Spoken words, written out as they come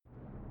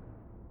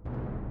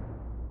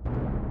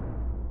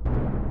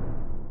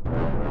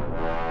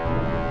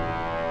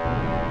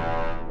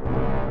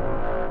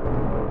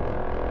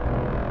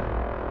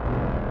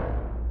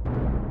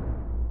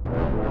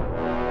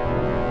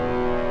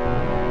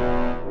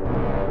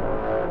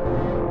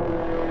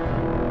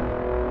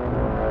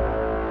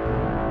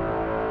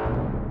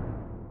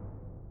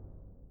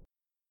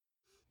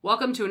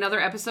Welcome to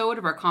another episode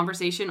of our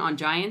conversation on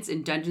giants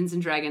in Dungeons &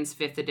 Dragons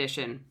 5th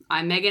edition.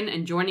 I'm Megan,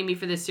 and joining me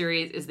for this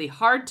series is the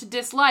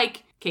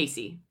hard-to-dislike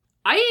Casey.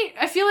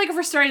 I feel like if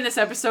we're starting this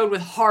episode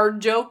with hard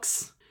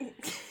jokes,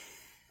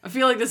 I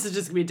feel like this is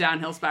just going to be a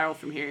downhill spiral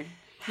from here.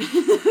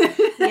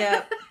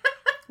 Yep.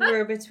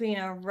 We're between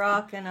a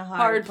rock and a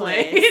hard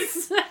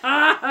place.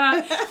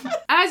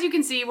 As you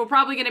can see, we're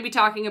probably going to be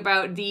talking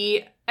about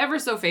the ever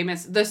so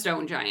famous The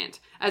Stone Giant,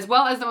 as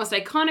well as the most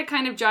iconic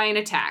kind of giant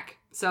attack.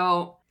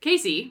 So,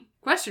 Casey,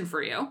 question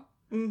for you.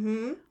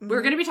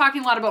 We're going to be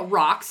talking a lot about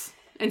rocks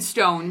and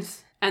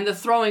stones and the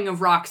throwing of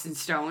rocks and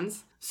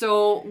stones.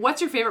 So, what's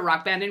your favorite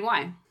rock band and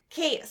why?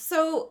 Okay,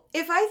 so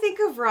if I think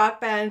of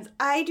rock bands,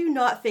 I do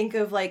not think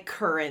of, like,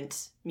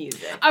 current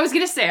music. I was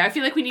going to say, I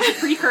feel like we need to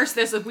precurse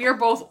this if we are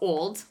both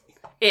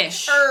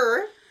old-ish.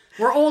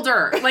 We're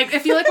older. Like, I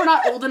feel like we're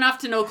not old enough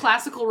to know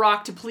classical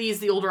rock to please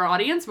the older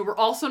audience, but we're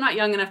also not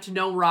young enough to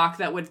know rock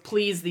that would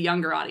please the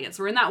younger audience.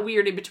 We're in that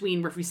weird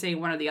in-between where if we say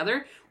one or the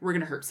other, we're going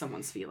to hurt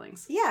someone's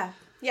feelings. Yeah,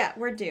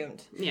 we're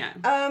doomed. Yeah.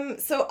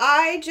 So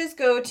I just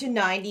go to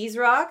 90s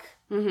rock,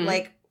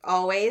 like,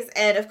 always.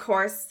 And, of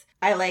course,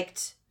 I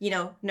liked,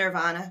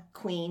 Nirvana,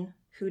 Queen.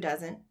 Who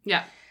doesn't?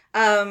 Yeah.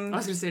 I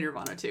was going to say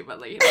Nirvana, too, but,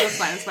 like,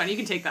 that's fine. You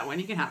can take that one.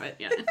 You can have it.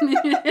 Yeah.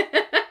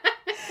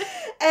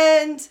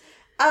 And...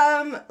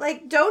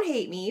 don't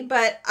hate me,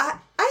 but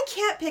I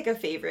can't pick a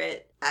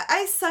favorite.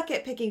 I suck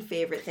at picking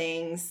favorite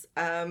things.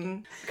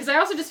 Because I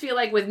also just feel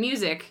like with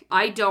music,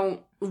 I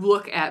don't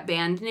look at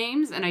band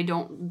names and I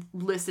don't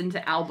listen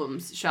to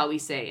albums, shall we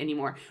say,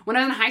 anymore. When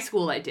I was in high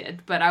school, I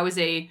did, but I was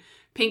a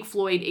Pink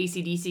Floyd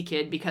AC/DC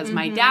kid because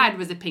my dad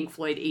was a Pink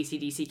Floyd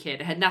AC/DC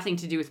kid. It had nothing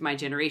to do with my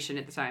generation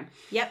at the time.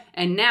 Yep.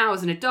 And now,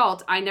 as an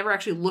adult, I never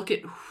actually look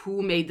at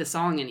who made the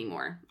song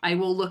anymore. I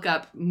will look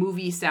up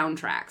movie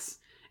soundtracks.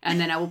 And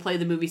then I will play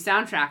the movie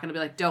soundtrack and I'll be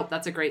like, dope,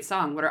 that's a great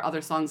song. What are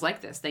other songs like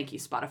this? Thank you,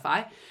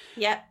 Spotify.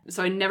 Yep.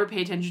 So I never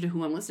pay attention to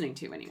who I'm listening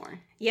to anymore.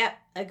 Yep,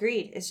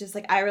 agreed. It's just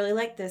like, I really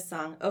like this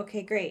song.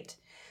 Okay, great.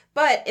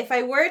 But if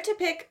I were to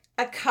pick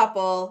a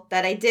couple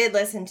that I did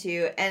listen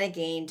to, and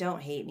again,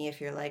 don't hate me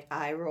if you're like,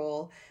 eye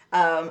roll.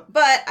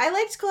 But I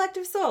liked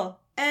Collective Soul.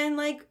 And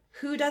like,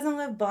 who doesn't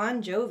love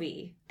Bon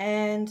Jovi?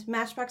 And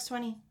Matchbox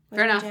 20.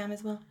 Fair enough. Jam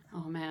as well.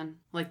 Oh man.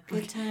 Like,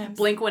 good times.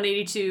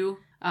 Blink-182.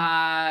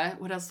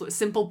 What else?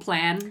 Simple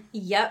Plan.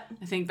 Yep.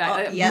 I think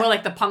that more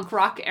like the punk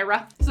rock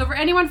era. So for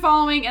anyone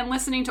following and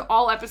listening to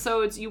all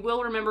episodes, you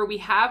will remember we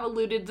have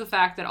alluded to the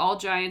fact that all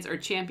giants are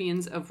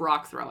champions of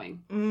rock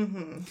throwing.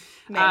 Many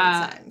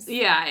times.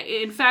 Yeah.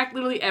 In fact,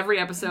 literally every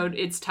episode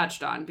it's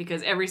touched on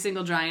because every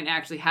single giant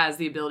actually has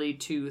the ability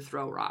to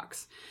throw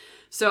rocks.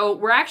 So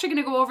we're actually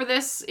going to go over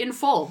this in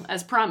full,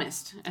 as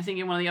promised. I think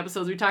in one of the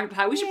episodes we talked about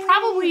how we should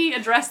probably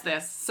address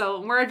this.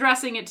 So we're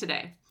addressing it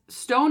today.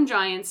 Stone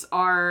giants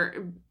are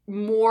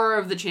more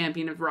of the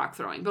champion of rock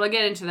throwing. But I'll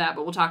get into that,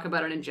 but we'll talk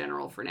about it in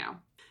general for now.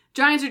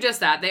 Giants are just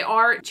that. They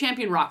are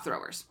champion rock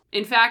throwers.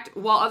 In fact,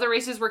 while other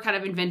races were kind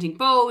of inventing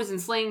bows and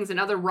slings and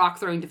other rock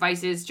throwing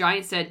devices,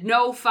 giants said,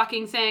 no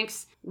fucking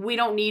thanks. We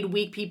don't need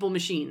weak people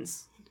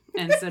machines.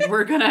 And said,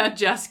 we're gonna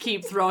just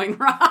keep throwing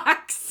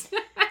rocks.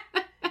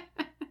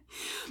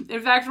 In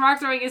fact,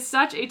 rock throwing is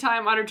such a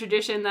time-honored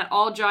tradition that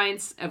all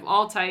giants of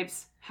all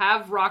types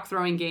have rock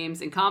throwing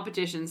games and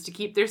competitions to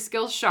keep their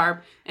skills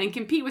sharp and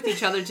compete with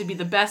each other to be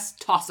the best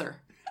tosser.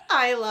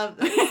 I love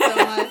this so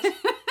much.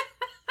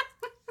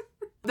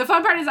 The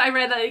fun part is I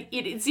read that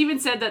it's even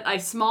said that a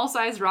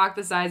small-sized rock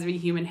the size of a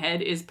human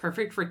head is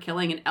perfect for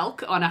killing an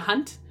elk on a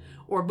hunt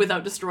or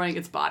without destroying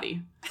its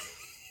body.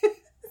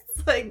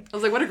 I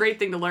was like, what a great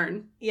thing to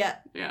learn. Yeah.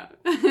 Yeah.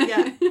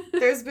 Yeah.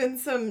 There's been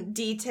some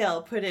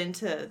detail put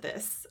into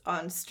this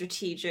on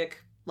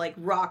strategic, like,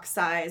 rock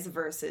size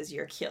versus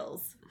your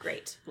kills.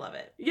 Great. Love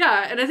it.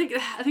 Yeah, and I think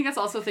that's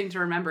also a thing to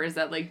remember is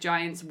that, like,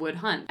 giants would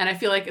hunt. And I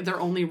feel like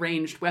their only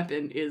ranged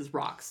weapon is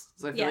rocks.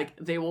 So I feel like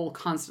they will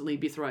constantly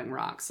be throwing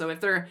rocks. So if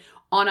they're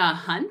on a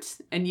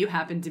hunt and you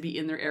happen to be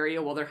in their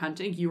area while they're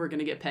hunting, you are going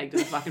to get pegged in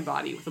the fucking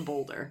body with a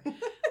boulder.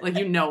 Like,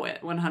 you know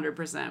it,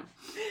 100%.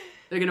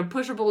 They're going to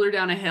push a boulder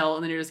down a hill,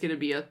 and then you're just going to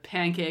be a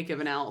pancake of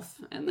an elf.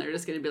 And they're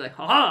just going to be like,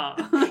 ha!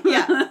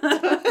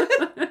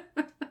 Yeah.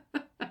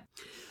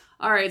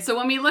 All right, so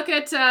when we look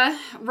at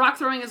rock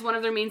throwing as one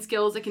of their main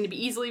skills, it can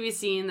easily be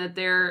seen that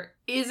there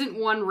isn't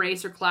one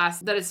race or class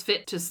that is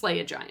fit to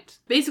slay a giant.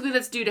 Basically,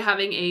 that's due to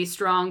having a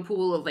strong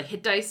pool of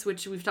hit dice,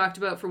 which we've talked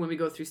about for when we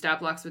go through stat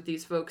blocks with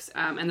these folks,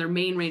 and their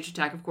main ranged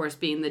attack, of course,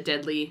 being the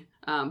deadly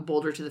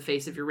boulder to the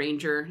face of your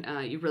ranger.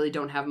 You really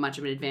don't have much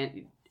of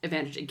an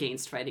advantage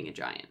against fighting a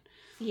giant.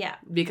 Yeah.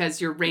 Because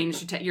your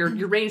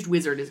ranged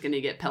wizard is going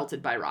to get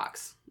pelted by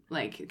rocks.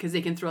 Like, because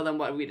they can throw them,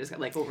 what we just got,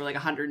 like, over,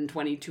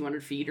 120,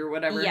 200 feet or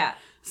whatever. Yeah.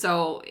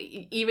 So,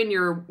 even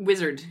your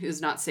wizard is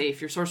not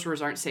safe. Your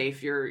sorcerers aren't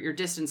safe. Your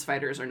distance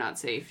fighters are not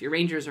safe. Your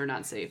rangers are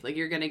not safe. Like,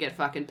 you're gonna get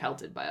fucking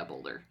pelted by a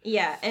boulder.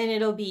 Yeah, and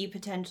it'll be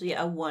potentially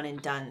a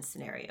one-and-done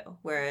scenario,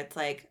 where it's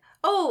like,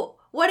 oh,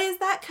 what is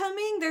that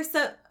coming? There's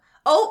some...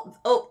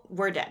 Oh,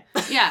 we're dead.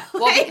 Yeah.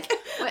 Well,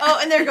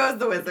 and there goes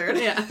the wizard.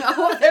 Yeah.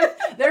 Oh,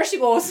 there she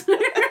goes.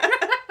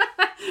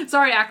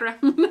 Sorry, Accra.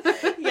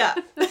 Yeah.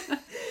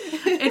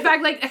 In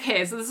fact, like,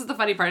 okay, so this is the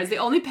funny part, is the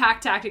only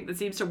pack tactic that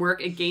seems to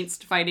work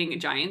against fighting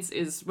giants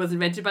was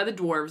invented by the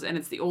dwarves, and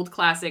it's the old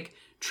classic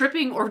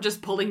tripping or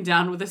just pulling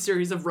down with a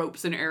series of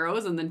ropes and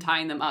arrows and then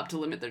tying them up to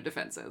limit their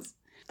defenses.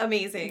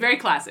 Amazing. Very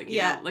classic.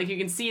 Yeah. Like, you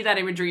can see that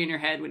imagery in your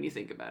head when you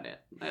think about it.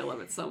 I love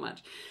it so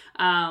much.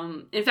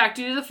 In fact,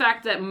 due to the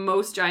fact that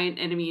most giant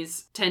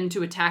enemies tend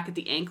to attack at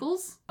the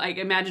ankles, like,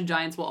 imagine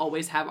giants will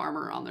always have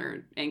armor on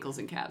their ankles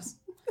and calves.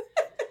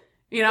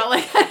 You know,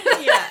 like...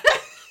 Yeah.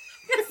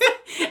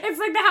 It's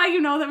like how you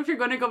know that if you're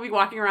going to go be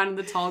walking around in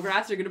the tall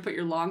grass, you're going to put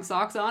your long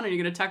socks on and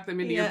you're going to tuck them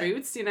into your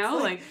boots, you know?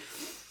 Like,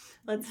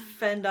 let's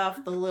fend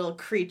off the little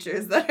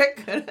creatures that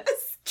are going to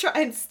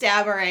try and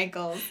stab our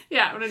ankles.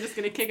 Yeah, we're just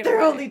going to kick it Their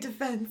away. only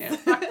defense. Yeah,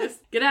 fuck this.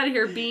 Get out of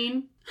here,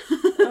 Bean.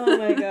 Oh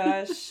my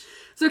gosh.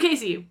 So,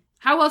 Casey,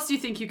 how else do you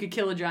think you could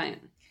kill a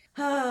giant?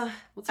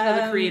 What's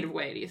another creative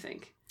way, do you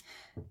think?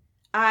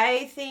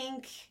 I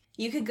think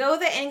you could go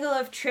the angle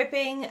of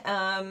tripping,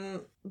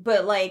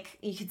 but like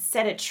you could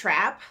set a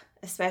trap,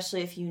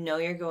 especially if you know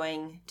you're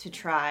going to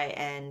try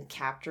and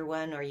capture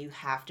one or you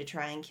have to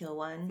try and kill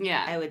one.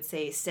 Yeah. I would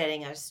say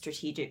setting a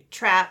strategic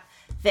trap.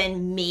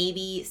 Then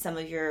maybe some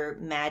of your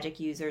magic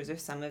users or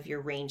some of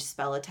your ranged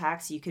spell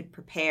attacks you could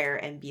prepare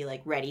and be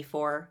like ready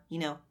for, you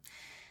know,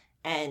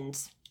 and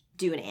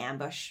do an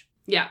ambush.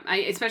 Yeah,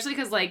 especially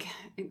because, like,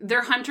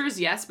 they're hunters,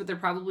 yes, but they're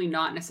probably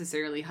not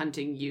necessarily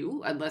hunting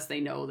you unless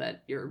they know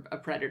that you're a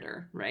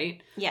predator,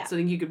 right? Yeah. So I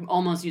think you could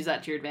almost use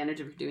that to your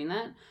advantage if you're doing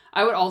that.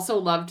 I would also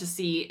love to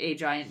see a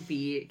giant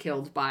be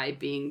killed by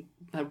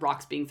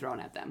rocks being thrown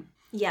at them.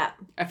 Yeah.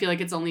 I feel like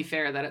it's only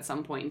fair that at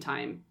some point in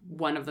time,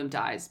 one of them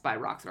dies by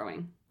rock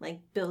throwing. Like,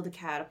 build a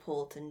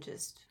catapult and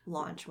just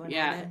launch one at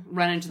Yeah, it.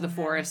 run into the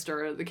forest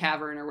or the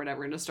cavern or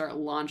whatever and just start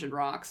launching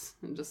rocks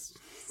and just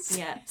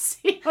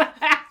see what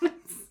happens.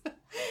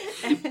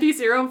 Piece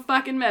of your own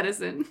fucking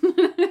medicine.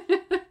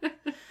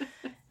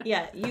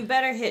 Yeah, you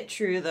better hit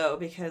true, though,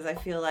 because I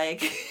feel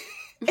like...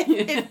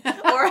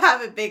 or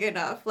have it big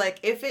enough. Like,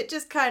 if it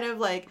just kind of,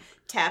 like,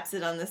 taps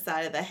it on the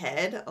side of the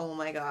head, oh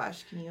my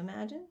gosh, can you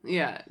imagine?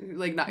 Yeah,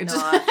 like not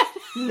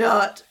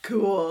not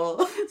cool.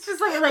 It's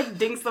just like it like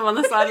dinks them on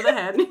the side of the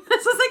head.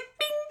 It's just like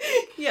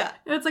bing. Yeah.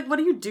 And it's like, what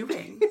are you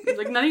doing? It's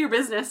like, none of your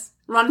business.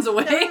 Runs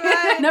away.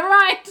 Never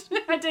mind.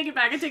 I take it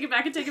back.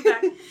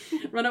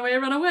 Run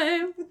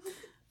away.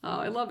 Oh,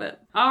 I love it.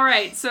 All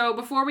right, so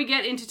before we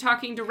get into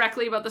talking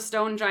directly about the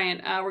stone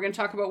giant, we're going to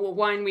talk about what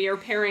wine we are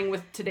pairing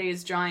with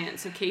today's giant.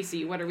 So,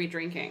 Casey, what are we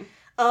drinking?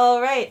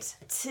 All right,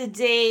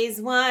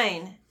 today's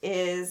wine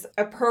is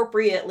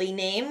appropriately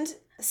named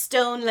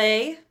Stone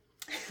Lay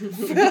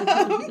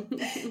from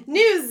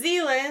New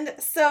Zealand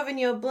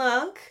Sauvignon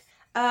Blanc.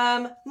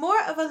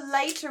 More of a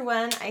lighter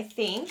one, I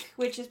think,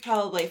 which is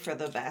probably for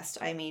the best.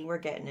 I mean, we're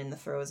getting in the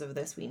throes of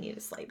this. We need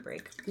a slight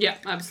break. Yeah,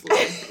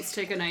 absolutely.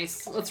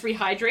 Let's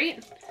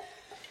rehydrate.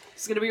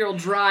 It's going to be a real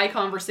dry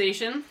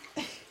conversation.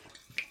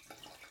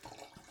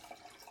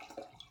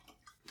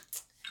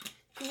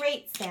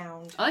 Great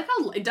sound. I like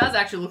how it does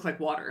actually look like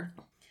water.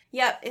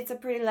 Yep, it's a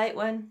pretty light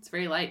one. It's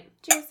very light.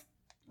 Cheers.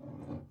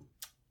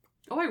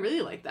 Oh, I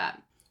really like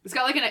that. It's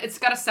got it's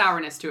got a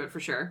sourness to it for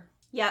sure.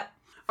 Yep.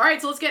 All right,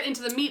 so let's get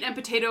into the meat and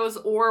potatoes,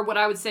 or what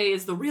I would say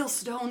is the real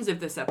stones of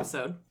this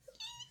episode.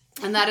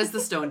 And that is the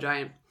stone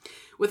giant.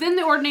 Within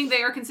the ordning,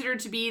 they are considered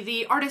to be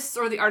the artists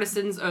or the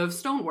artisans of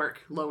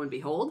stonework, lo and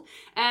behold,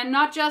 and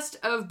not just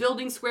of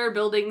building square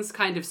buildings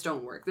kind of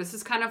stonework. This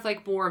is kind of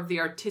like more of the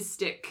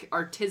artistic,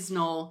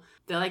 artisanal,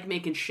 they like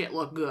making shit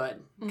look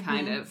good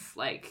kind of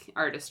like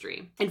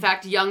artistry. In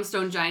fact, young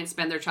stone giants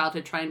spend their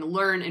childhood trying to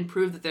learn and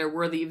prove that they're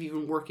worthy of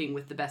even working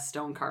with the best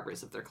stone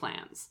carvers of their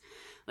clans.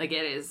 Like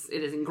it is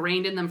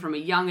ingrained in them from a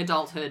young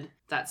adulthood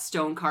that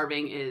stone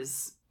carving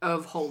is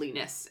of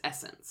holiness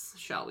essence,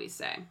 shall we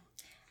say.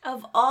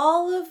 Of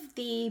all of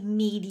the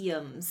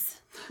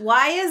mediums,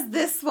 why is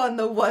this one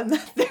the one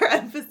that they're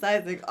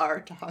emphasizing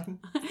art on?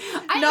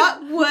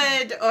 Not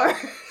wood or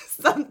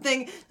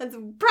something that's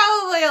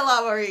probably a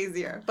lot more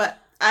easier, but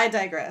I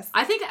digress.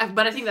 I think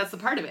that's the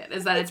part of it,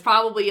 is that it's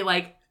probably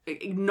like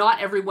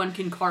not everyone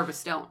can carve a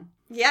stone.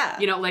 Yeah.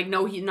 You know, like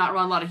not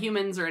a lot of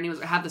humans or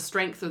anyone have the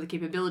strength or the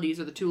capabilities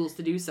or the tools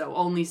to do so.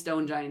 Only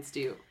stone giants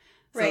do.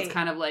 So right. It's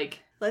kind of like,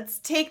 let's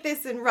take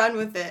this and run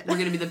with it. We're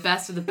going to be the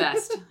best of the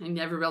best, and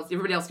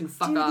everybody else can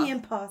fuck off. Do the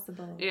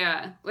impossible.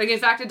 Yeah. Like, in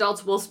fact,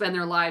 adults will spend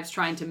their lives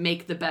trying to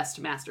make the best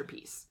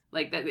masterpiece.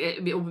 Like, that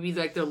it will be,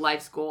 like, their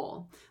life's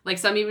goal. Like,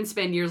 some even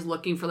spend years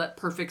looking for that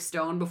perfect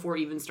stone before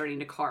even starting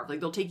to carve. Like,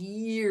 they'll take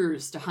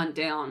years to hunt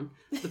down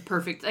the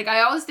perfect... Like,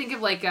 I always think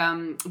of, like,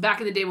 back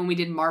in the day when we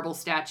did marble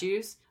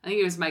statues. I think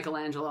it was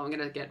Michelangelo. I'm going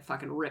to get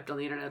fucking ripped on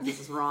the internet if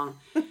this is wrong.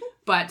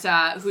 But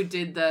who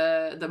did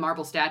the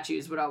marble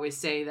statues would always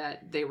say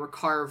that they were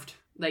carved...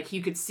 Like,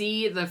 you could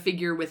see the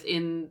figure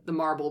within the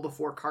marble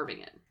before carving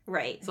it.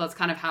 Right. So that's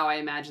kind of how I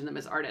imagine them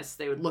as artists.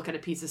 They would look at a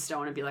piece of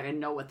stone and be like, I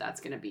know what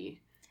that's going to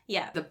be.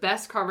 Yeah. The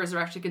best carvers are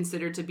actually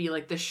considered to be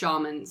like the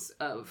shamans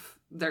of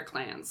their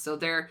clans. So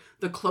they're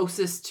the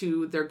closest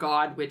to their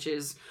god, which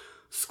is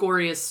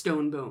scorious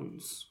stone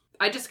bones.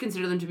 I just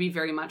consider them to be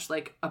very much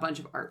like a bunch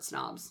of art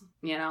snobs,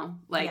 you know?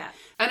 Like, Yeah.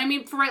 and I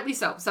mean, for rightly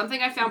so.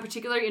 Something I found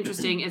particularly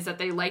interesting is that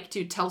they like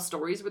to tell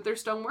stories with their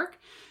stonework.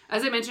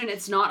 As I mentioned,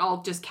 it's not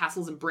all just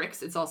castles and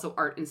bricks, it's also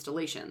art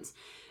installations.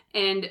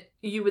 And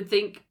you would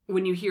think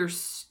when you hear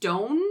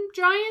stone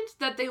giant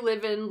that they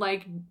live in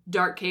like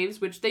dark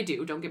caves, which they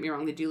do. Don't get me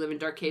wrong, they do live in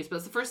dark caves, but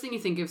it's the first thing you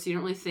think of, so you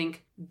don't really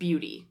think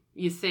beauty.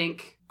 You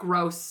think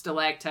gross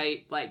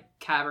stalactite like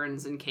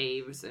caverns and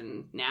caves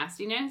and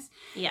nastiness.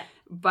 Yeah.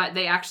 But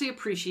they actually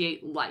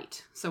appreciate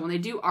light. So when they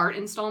do art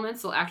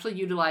installments, they'll actually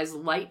utilize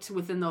light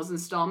within those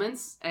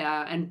installments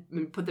and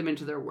put them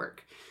into their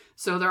work.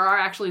 So there are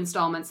actually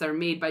installments that are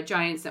made by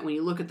giants that when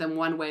you look at them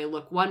one way,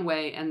 look one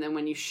way, and then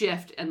when you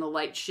shift and the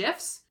light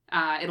shifts,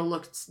 it'll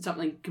look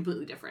something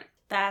completely different.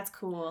 That's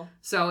cool.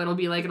 So it'll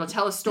be like, it'll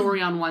tell a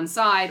story on one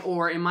side,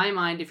 or in my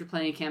mind, if you're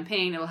playing a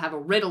campaign, it'll have a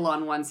riddle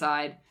on one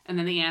side, and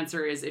then the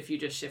answer is if you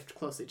just shift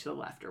closely to the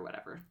left or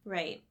whatever.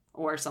 Right.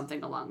 Or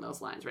something along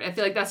those lines, right? I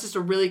feel like that's just a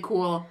really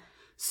cool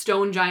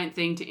stone giant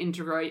thing to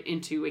integrate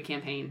into a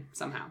campaign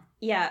somehow.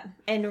 Yeah,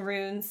 and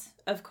runes,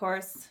 of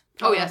course.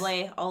 Oh, yes.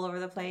 Probably all over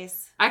the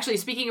place. Actually,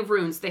 speaking of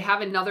runes, they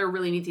have another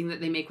really neat thing that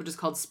they make, which is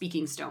called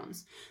speaking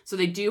stones. So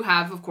they do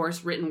have, of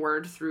course, written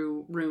word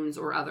through runes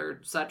or other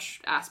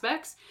such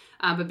aspects.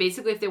 But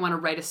basically, if they want to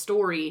write a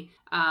story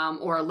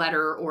or a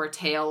letter or a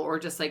tale or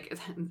just like,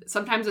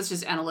 sometimes it's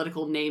just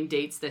analytical name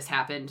dates this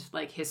happened,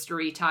 like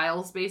history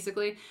tiles,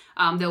 basically.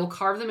 They'll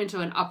carve them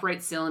into an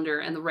upright cylinder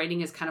and the writing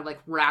is kind of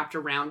like wrapped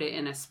around it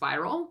in a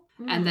spiral.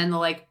 And then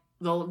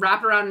they'll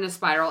wrap it around in a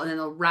spiral and then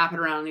they'll wrap it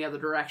around in the other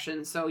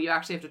direction. So you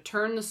actually have to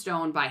turn the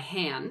stone by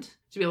hand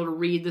to be able to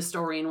read the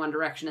story in one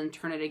direction and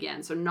turn it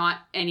again. So not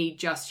any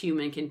just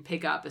human can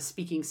pick up a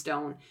speaking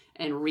stone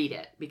and read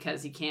it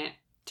because you can't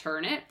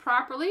turn it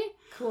properly.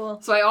 Cool.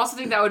 So I also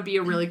think that would be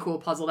a really cool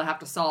puzzle to have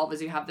to solve,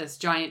 is you have this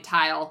giant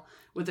tile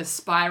with a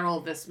spiral,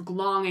 this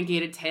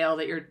elongated tail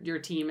that your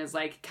team is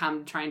like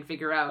come try and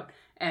figure out.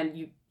 And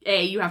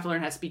you have to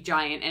learn how to speak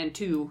giant, and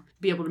 2,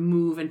 be able to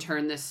move and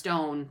turn this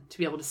stone to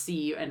be able to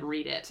see and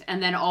read it.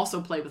 And then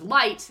also play with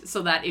light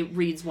so that it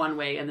reads one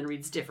way and then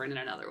reads different in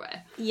another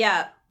way.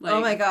 Yeah. Like,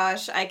 oh my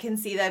gosh, I can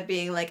see that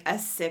being like a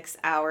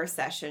 6-hour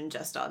session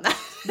just on that.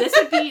 This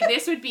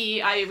would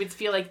be, I would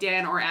feel like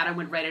Dan or Adam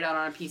would write it out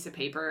on a piece of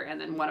paper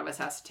and then one of us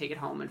has to take it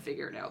home and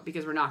figure it out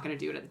because we're not going to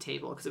do it at the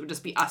table because it would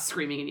just be us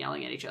screaming and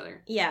yelling at each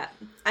other. Yeah.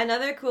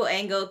 Another cool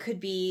angle could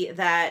be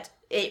that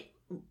it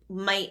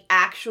might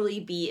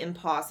actually be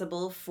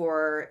impossible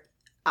for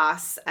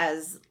us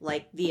as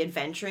like the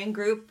adventuring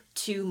group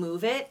to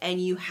move it, and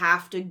you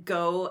have to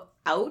go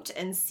out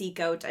and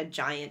seek out a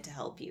giant to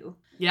help you.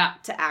 Yeah.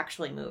 To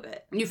actually move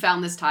it. You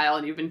found this tile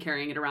and you've been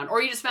carrying it around.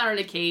 Or you just found it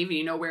in a cave and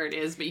you know where it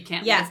is, but you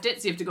can't lift it,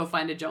 so you have to go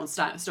find a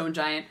stone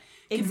giant.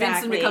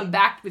 Convince them to come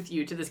back with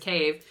you to this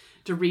cave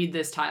to read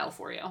this tile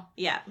for you.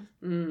 Yeah.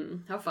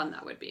 How fun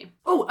that would be.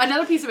 Oh,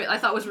 another piece of it I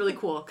thought was really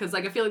cool, because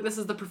like I feel like this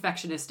is the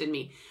perfectionist in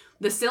me.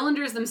 The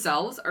cylinders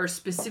themselves are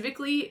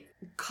specifically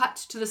cut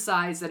to the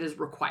size that is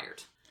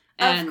required.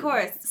 And of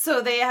course.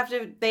 So they have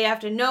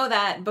to know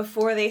that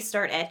before they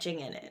start etching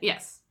in it.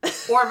 Yes.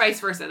 Or vice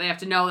versa. They have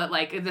to know that,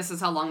 like, this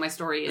is how long my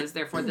story is,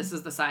 therefore this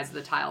is the size of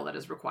the tile that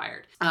is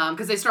required.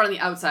 Because they start on the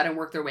outside and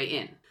work their way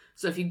in.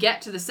 So if you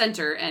get to the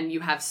center and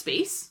you have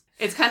space,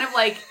 it's kind of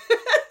like,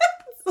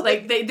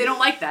 like they don't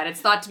like that.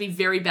 It's thought to be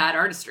very bad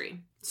artistry.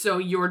 So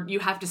you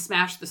have to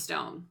smash the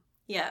stone.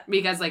 Yeah.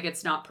 Because, like,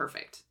 it's not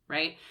perfect,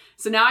 right?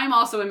 So now I'm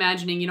also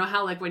imagining, you know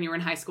how, like, when you were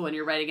in high school and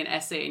you're writing an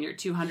essay and you're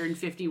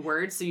 250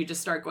 words, so you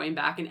just start going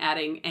back and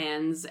adding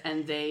ands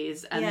and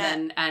theys and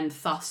then and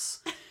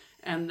thus.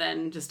 And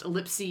then just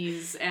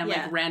ellipses and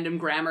like random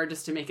grammar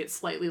just to make it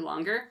slightly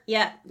longer.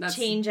 Yeah.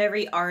 Change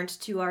every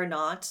aren't to are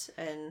not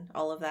and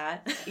all of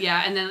that.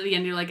 Yeah. And then at the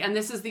end you're like, and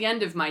this is the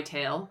end of my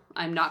tale.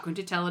 I'm not going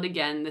to tell it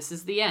again. This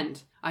is the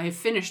end. I have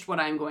finished what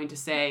I'm going to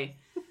say.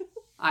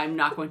 I'm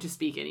not going to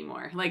speak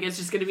anymore. Like, it's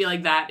just going to be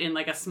like that in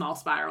like a small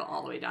spiral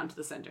all the way down to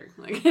the center.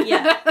 Like,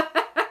 yeah.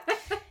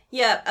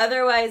 Yeah,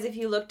 otherwise, if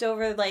you looked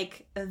over,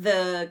 like,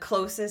 the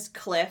closest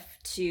cliff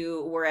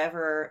to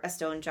wherever a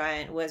stone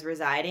giant was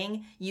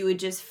residing, you would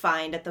just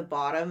find at the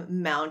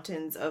bottom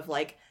mountains of,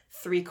 like,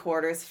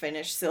 3/4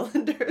 finished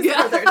cylinders.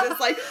 Yeah. Where they're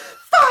just like,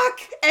 fuck!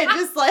 And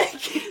just,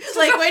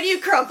 like when you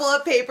crumple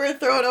up paper and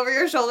throw it over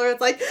your shoulder, it's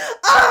like,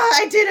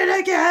 I did it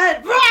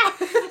again!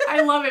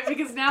 I love it,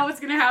 because now what's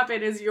going to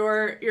happen is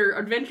your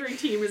adventuring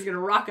team is going to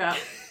rock up,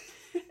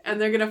 and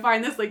they're going to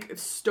find this, like,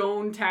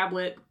 stone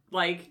tablet,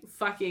 like,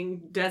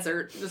 fucking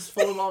desert just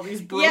full of all these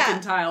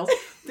broken tiles,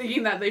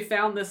 thinking that they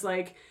found this,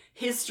 like,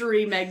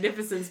 history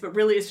magnificence, but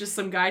really it's just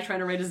some guy trying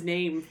to write his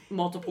name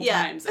multiple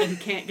times and he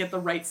can't get the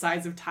right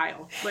size of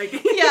tile. Like,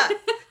 yeah.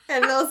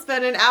 And they'll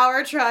spend an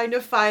hour trying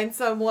to find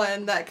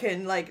someone that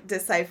can, like,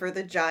 decipher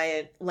the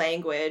giant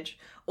language,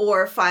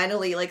 or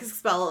finally, like,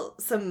 spell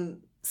some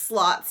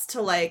slots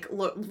to, like,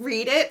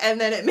 read it, and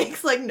then it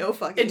makes, like, no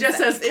fucking sense. It just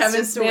says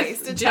Kevin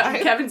Smith,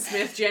 Kevin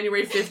Smith,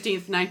 January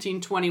 15th,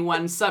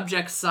 1921,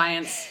 subject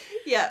science.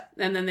 Yeah.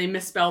 And then they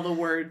misspell the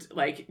word,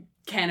 like,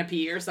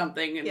 canopy or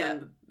something, and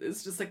then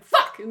it's just like,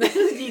 fuck, and then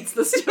it eats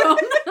the stone.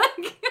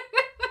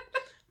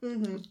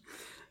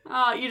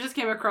 You just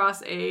came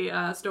across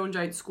a stone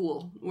giant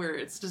school where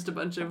it's just a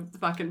bunch of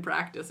fucking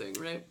practicing,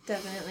 right?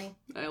 Definitely.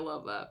 I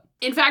love that.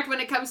 In fact, when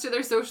it comes to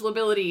their social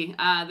ability,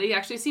 they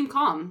actually seem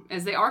calm,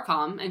 as they are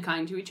calm and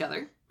kind to each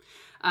other.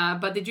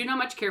 But they do not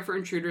much care for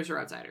intruders or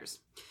outsiders.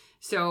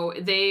 So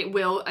they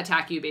will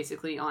attack you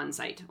basically on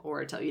sight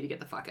or tell you to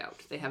get the fuck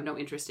out. They have no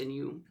interest in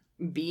you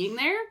being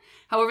there.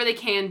 However, they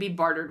can be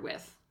bartered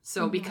with.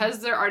 So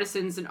because they're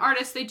artisans and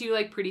artists, they do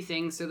like pretty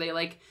things. So they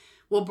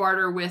will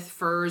barter with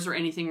furs or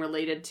anything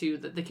related to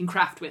that they can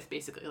craft with,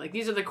 basically. Like,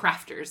 these are the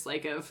crafters,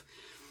 like, of,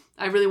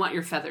 I really want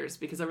your feathers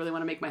because I really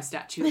want to make my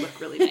statue look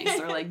really nice.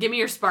 Or like, give me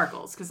your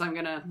sparkles because I'm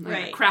gonna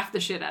craft the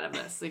shit out of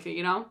this, like,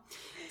 you know?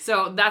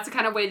 So that's the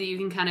kind of way that you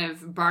can kind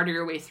of barter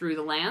your way through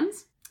the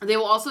lands. They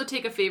will also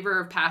take a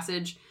favor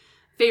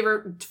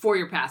for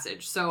your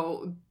passage.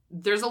 So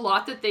there's a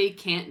lot that they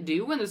can't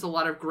do and there's a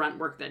lot of grunt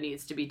work that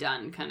needs to be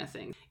done, kind of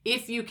thing.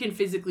 If you can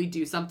physically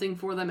do something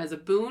for them as a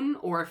boon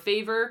or a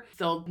favor,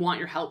 they'll want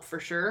your help for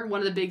sure. One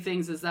of the big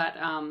things is that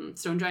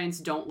stone giants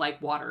don't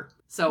like water.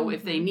 So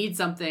if they need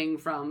something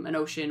from an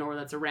ocean or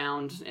that's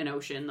around an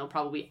ocean, they'll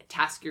probably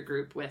task your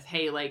group with,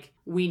 hey, like,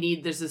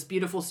 there's this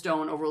beautiful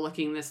stone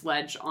overlooking this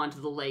ledge onto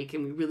the lake,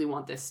 and we really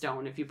want this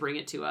stone. If you bring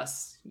it to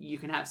us, you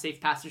can have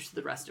safe passage to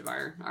the rest of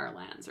our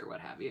lands or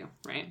what have you,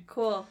 right?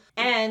 Cool.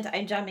 And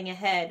I'm jumping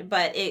ahead,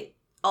 but it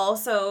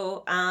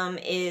also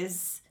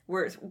is,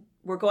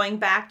 we're going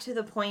back to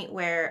the point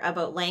where,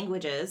 about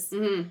languages,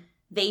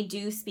 they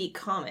do speak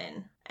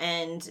common.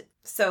 And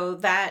so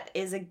that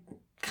is a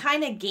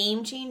kind of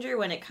game changer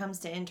when it comes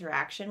to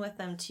interaction with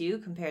them too,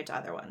 compared to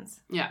other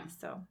ones. Yeah.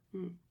 So,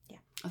 yeah.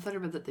 I thought I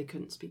read that they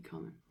couldn't speak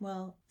common.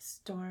 Well,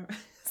 stone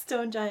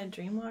giant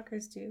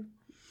dreamwalkers do.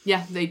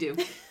 Yeah, they do.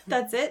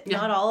 That's it? Yeah.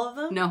 Not all of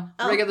them? No.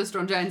 Oh. Regular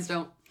stone giants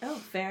don't. Oh,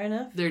 fair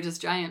enough. They're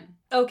just giant.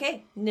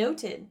 Okay,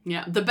 noted.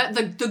 Yeah,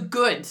 the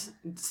good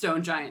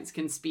stone giants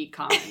can speak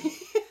common.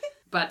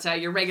 But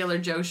your regular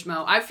Joe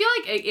Schmo, I feel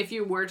like if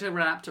you were to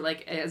run up to,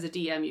 like, as a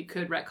DM, you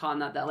could retcon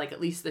that like, at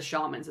least the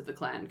shamans of the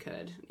clan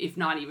could, if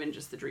not even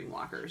just the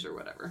dreamwalkers or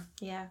whatever.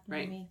 Yeah,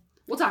 right. Maybe.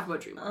 We'll talk about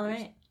dreamwalkers. All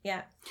right.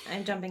 Yeah,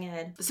 I'm jumping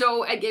ahead.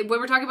 So when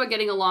we're talking about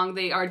getting along,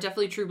 they are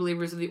definitely true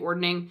believers of the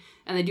ordning,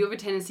 and they do have a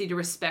tendency to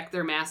respect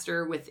their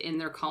master within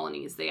their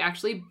colonies. They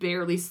actually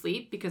barely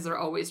sleep because they're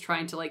always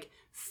trying to, like,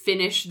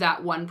 finish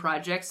that one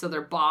project. So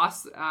their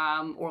boss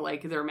or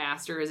like their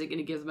master isn't going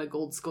to give them a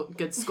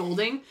good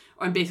scolding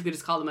or basically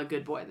just call them a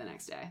good boy the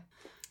next day.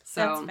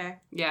 So that's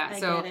fair. Yeah. I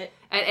so get it.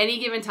 At any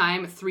given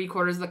time,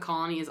 3/4 of the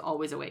colony is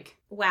always awake.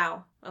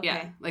 Wow. Okay.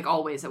 Yeah, like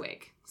always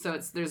awake. So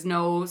there's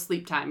no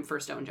sleep time for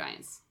stone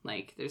giants.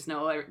 Like, there's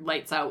no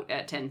lights out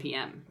at 10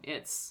 p.m.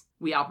 It's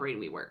we operate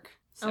and we work.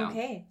 So.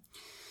 Okay.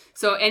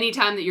 So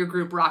anytime that your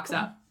group rocks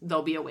up,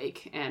 they'll be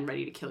awake and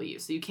ready to kill you.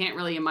 So you can't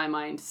really, in my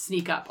mind,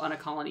 sneak up on a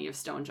colony of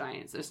stone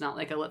giants. There's not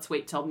like a let's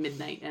wait till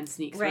midnight and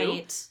sneak through.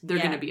 Right. They're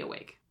going to be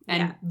awake.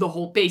 And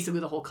basically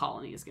the whole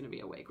colony is going to be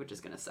awake, which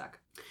is going to suck.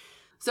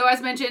 So as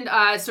mentioned,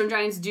 stone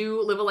giants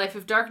do live a life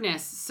of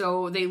darkness.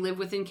 So they live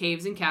within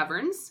caves and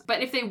caverns.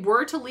 But if they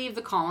were to leave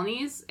the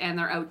colonies and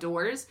they're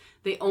outdoors,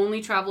 they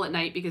only travel at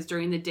night because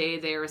during the day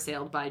they are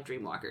assailed by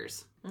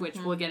dreamwalkers, which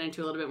we'll get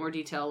into a little bit more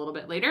detail a little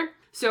bit later.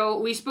 So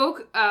we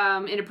spoke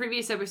in a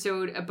previous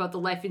episode about the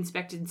life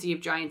expectancy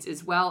of giants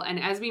as well.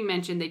 And as we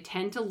mentioned,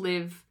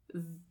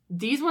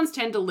 these ones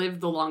tend to live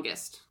the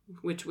longest,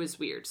 which was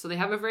weird. So they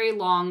have a very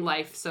long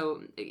life.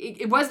 So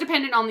it was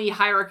dependent on the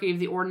hierarchy of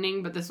the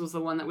ordning, but this was the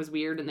one that was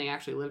weird, and they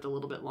actually lived a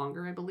little bit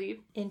longer, I believe.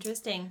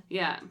 Interesting.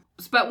 Yeah.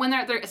 But when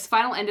they're at their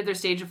final end of their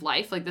stage of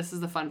life, like, this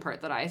is the fun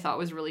part that I thought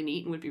was really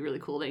neat and would be really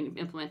cool to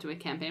implement to a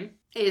campaign,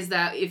 is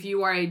that if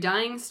you are a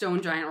dying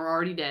stone giant or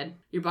already dead,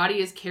 your body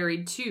is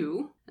carried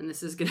to, and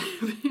this is going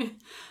to be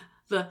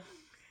the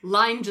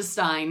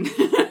Lingestein.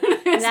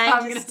 That's how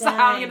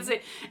I'm going to say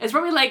it. It's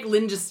probably like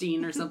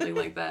Lingestein or something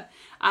like that.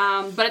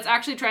 But it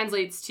actually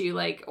translates to,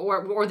 like,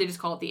 or they just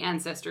call it the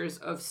ancestors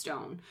of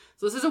stone.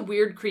 So this is a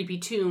weird, creepy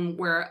tomb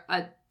where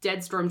a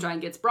dead storm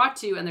giant gets brought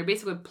to, and they're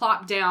basically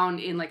plopped down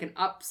in, like, an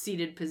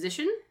up-seated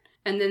position,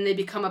 and then they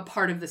become a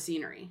part of the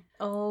scenery.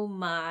 Oh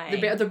my.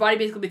 Their body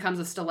basically becomes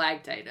a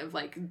stalactite of,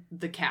 like,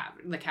 the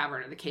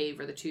cavern or the cave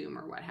or the tomb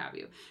or what have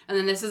you. And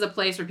then this is a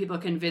place where people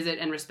can visit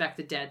and respect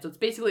the dead. So it's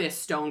basically a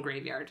stone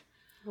graveyard.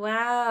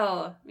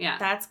 Wow. Yeah.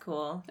 That's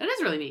cool. It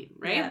is really neat,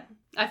 right? Yeah.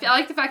 I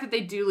like the fact that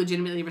they do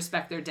legitimately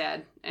respect their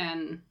dead.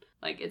 And,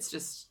 like, it's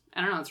just,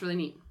 I don't know, it's really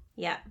neat.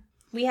 Yeah.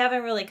 We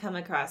haven't really come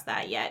across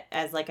that yet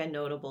as, like, a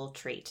notable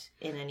trait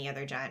in any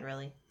other giant,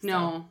 really. So.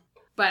 No.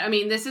 But, I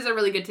mean, this is a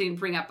really good thing to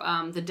bring up,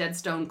 the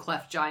Deadstone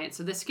Cleft Giant.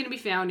 So this can be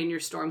found in your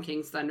Storm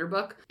King's Thunder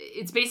book.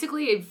 It's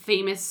basically a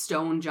famous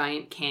stone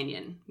giant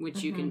canyon,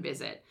 which you can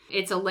visit.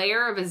 It's a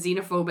lair of a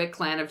xenophobic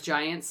clan of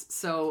giants,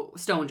 so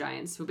stone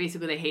giants, who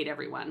basically they hate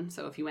everyone.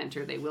 So if you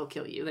enter, they will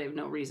kill you. They have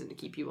no reason to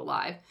keep you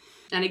alive.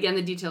 And again,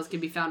 the details can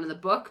be found in the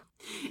book.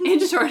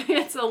 In short,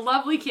 it's a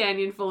lovely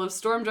canyon full of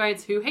storm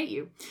giants who hate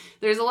you.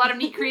 There's a lot of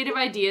neat creative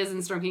ideas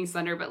in Storm King's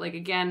Thunder, but, like,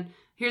 again,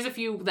 Here's a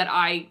few that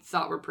I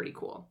thought were pretty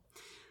cool.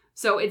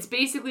 So it's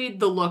basically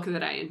the look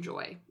that I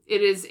enjoy.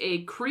 It is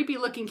a creepy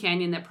looking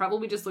canyon that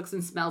probably just looks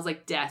and smells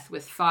like death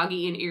with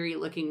foggy and eerie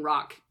looking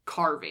rock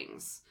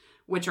carvings,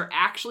 which are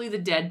actually the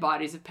dead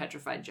bodies of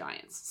petrified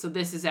giants. So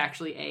this is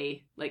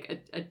actually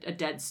a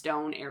dead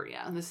stone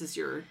area. This is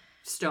your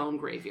stone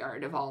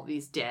graveyard of all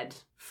these dead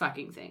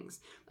fucking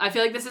things. I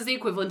feel like this is the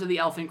equivalent of the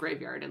elephant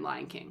graveyard in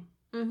Lion King.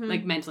 Mm-hmm.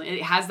 Like mentally,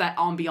 it has that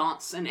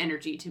ambiance and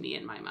energy to me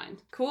in my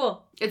mind.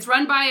 Cool. It's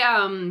run by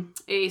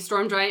a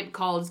storm giant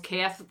called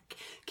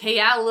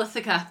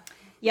Kealithika.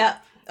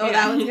 Yep. Oh, yeah.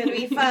 That one's gonna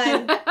be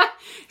fun.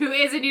 Who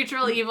is a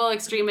neutral evil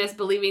extremist,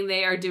 believing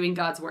they are doing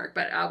God's work.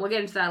 But we'll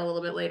get into that a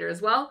little bit later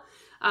as well.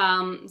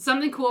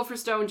 Something cool for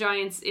stone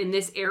giants in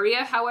this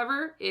area,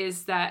 however,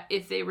 is that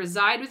if they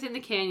reside within the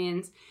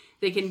canyons,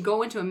 they can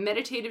go into a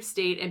meditative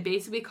state and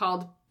basically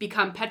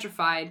become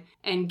petrified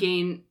and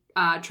gain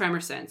tremor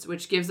sense,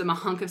 which gives them a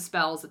hunk of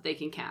spells that they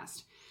can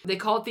cast. They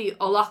call it the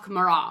Olach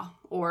Mara,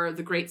 or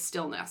the Great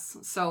Stillness.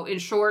 So in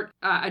short,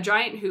 a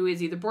giant who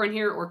is either born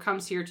here or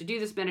comes here to do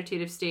this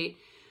meditative state,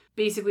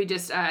 basically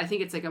just, I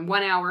think it's like a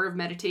 1 hour of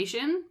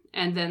meditation,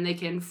 and then they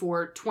can,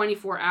 for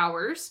 24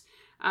 hours,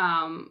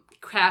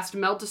 cast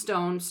Melt to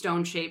Stone,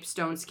 Stone Shape,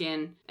 Stone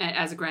Skin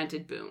as a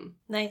granted boon.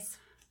 Nice.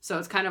 So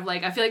it's kind of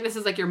like, I feel like this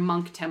is like your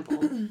monk temple.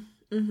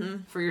 Mm-hmm.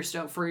 For your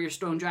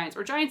stone giants,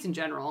 or giants in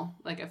general.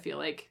 Like, I feel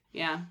like,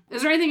 yeah.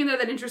 Is there anything in there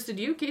that interested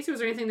you, Casey?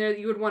 Was there anything there that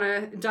you would want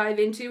to dive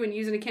into and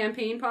use in a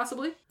campaign,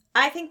 possibly?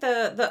 I think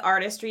the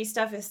artistry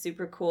stuff is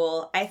super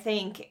cool. I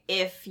think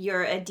if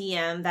you're a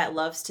DM that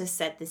loves to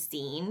set the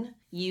scene,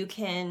 you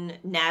can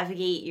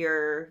navigate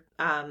your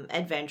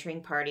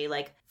adventuring party,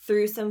 like,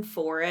 through some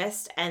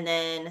forest and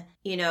then,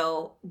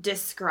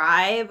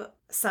 describe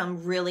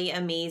some really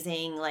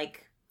amazing,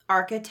 like,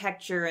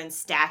 architecture and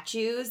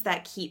statues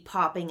that keep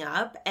popping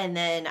up, and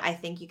then I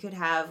think you could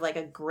have like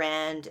a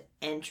grand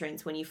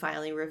entrance when you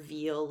finally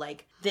reveal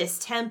like this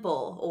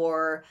temple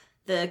or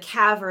the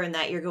cavern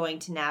that you're going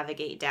to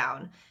navigate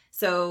down.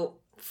 So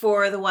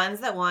for the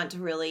ones that want to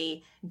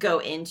really go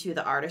into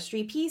the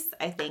artistry piece,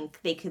 I think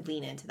they could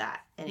lean into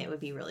that, and it would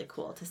be really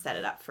cool to set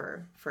it up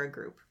for a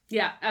group.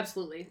 Yeah,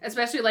 absolutely.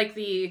 Especially like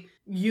the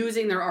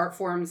using their art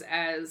forms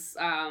as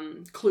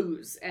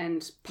clues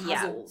and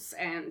puzzles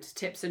and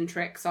tips and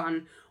tricks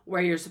on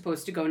where you're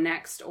supposed to go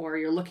next, or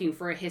you're looking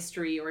for a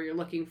history, or you're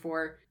looking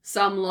for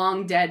some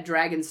long dead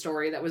dragon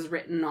story that was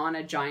written on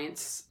a giant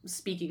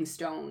speaking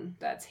stone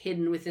that's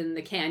hidden within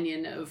the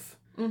canyon of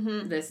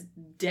this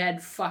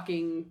dead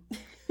fucking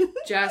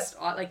just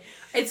like,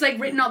 it's like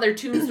written on their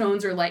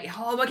tombstones or like,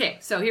 oh, okay,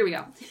 so here we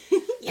go.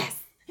 Yes.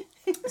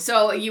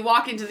 So you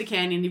walk into the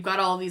canyon, you've got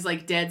all these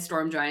like dead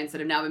storm giants that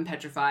have now been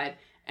petrified,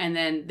 and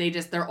then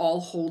they're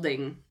all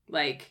holding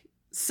like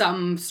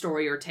some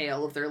story or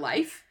tale of their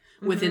life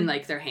within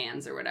like their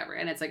hands or whatever.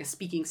 And it's like a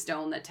speaking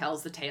stone that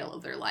tells the tale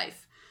of their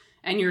life.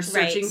 And you're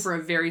searching for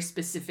a very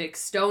specific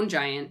stone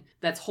giant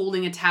that's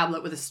holding a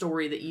tablet with a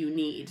story that you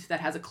need,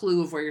 that has a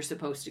clue of where you're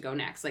supposed to go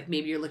next. Like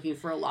maybe you're looking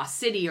for a lost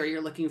city, or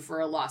you're looking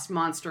for a lost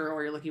monster,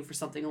 or you're looking for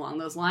something along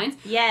those lines.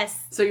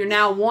 Yes. So you're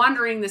now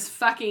wandering this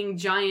fucking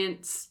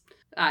giant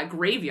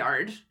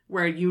graveyard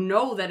where you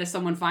know that if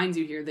someone finds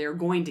you here, they're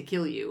going to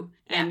kill you.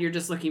 Yeah. And you're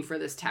just looking for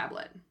this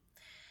tablet.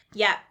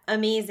 Yeah,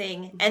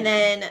 amazing. And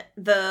then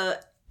the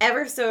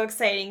ever so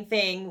exciting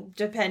thing,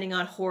 depending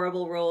on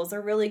horrible rolls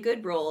or really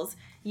good rolls,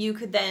 you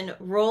could then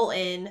roll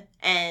in,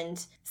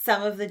 and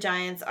some of the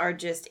giants are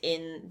just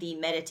in the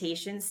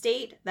meditation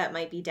state that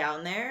might be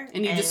down there.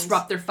 And you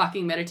disrupt their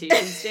fucking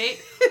meditation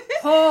state.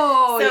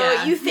 Oh, so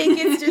yeah. You think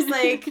it's just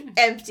like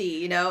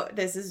empty,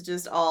 this is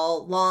just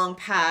all long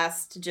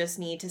past, just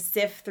need to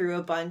sift through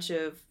a bunch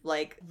of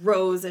like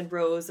rows and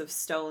rows of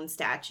stone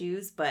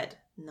statues, but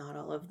not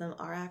all of them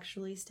are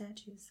actually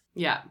statues.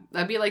 Yeah,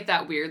 that'd be like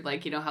that weird,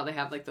 like, how they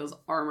have like those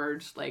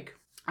armored like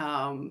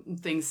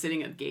things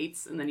sitting at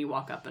gates, and then you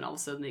walk up and all of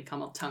a sudden they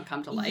come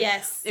to life.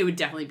 Yes. It would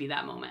definitely be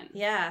that moment.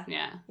 Yeah.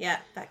 Yeah. Yeah,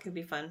 that could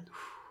be fun.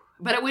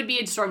 But it would be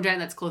a storm giant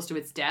that's close to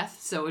its death,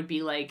 so it would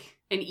be like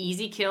an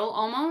easy kill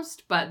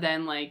almost, but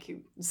then like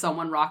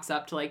someone rocks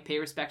up to like pay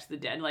respect to the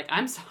dead, like,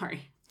 I'm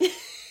sorry.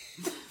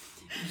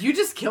 You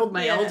just killed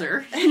my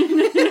elder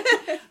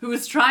who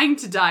was trying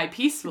to die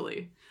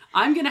peacefully.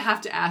 I'm going to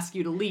have to ask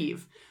you to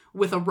leave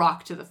with a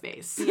rock to the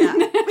face. Yeah.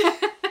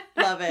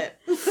 Love it.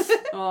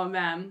 Oh,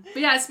 man.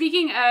 But yeah,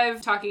 speaking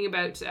of talking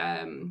about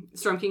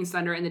Storm King's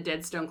Thunder and the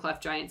dead stone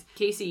cleft giants,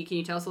 Casey, can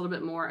you tell us a little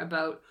bit more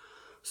about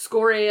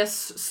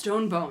Scoreus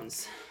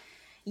Stonebones?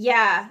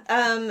 Yeah.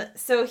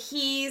 So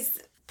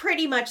he's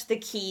pretty much the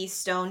key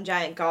stone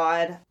giant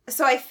god.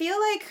 So I feel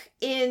like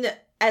in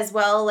as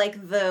well,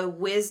 like the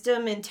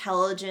wisdom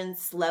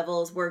intelligence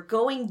levels, we're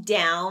going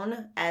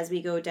down as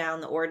we go down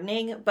the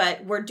ordning,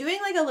 but we're doing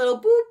like a little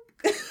boop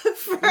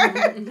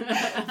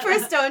for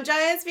stone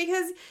giants,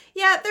 because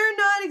they're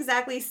not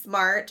exactly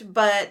smart,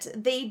 but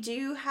they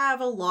do have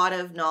a lot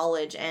of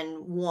knowledge and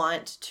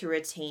want to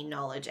retain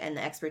knowledge and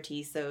the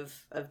expertise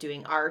of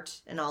doing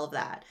art and all of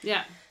that.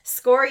 Yeah.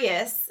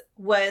 Scoreus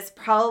was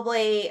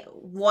probably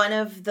one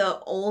of the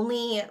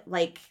only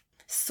like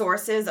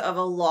sources of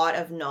a lot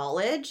of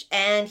knowledge,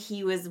 and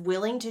he was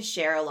willing to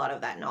share a lot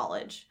of that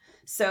knowledge.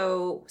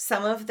 So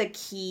some of the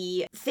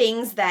key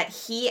things that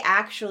he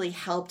actually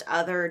helped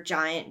other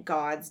giant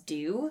gods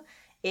do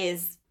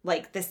is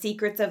like the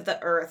secrets of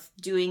the earth,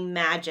 doing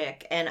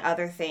magic and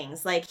other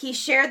things. Like he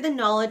shared the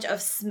knowledge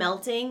of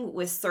smelting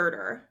with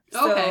Surtur.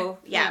 So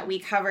yeah, we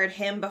covered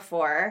him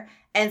before.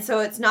 And so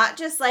it's not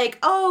just like,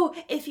 oh,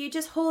 if you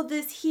just hold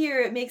this here,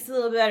 it makes it a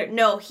little bit better.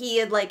 No, he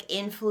had like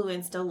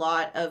influenced a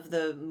lot of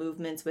the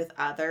movements with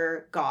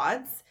other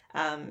gods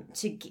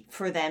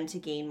for them to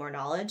gain more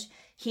knowledge.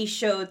 He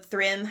showed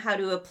Thrym how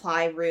to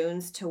apply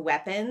runes to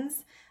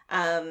weapons.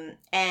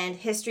 And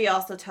history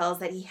also tells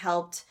that he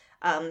helped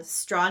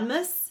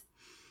Stronmus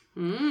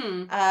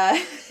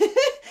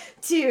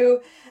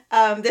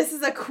this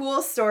is a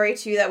cool story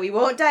too that we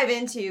won't dive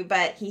into,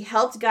 but he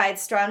helped guide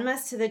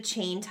Stronmus to the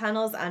chain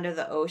tunnels under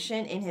the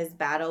ocean in his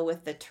battle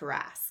with the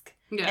Tarask.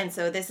 Yeah. And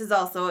so this is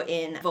also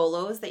in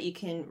Volos that you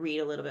can read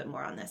a little bit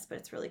more on this, but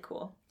it's really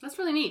cool. That's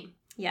really neat.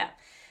 Yeah.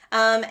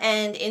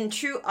 And in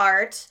true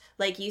art,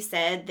 like you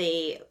said,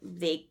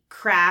 they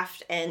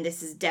craft, and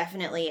this is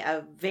definitely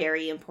a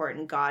very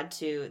important god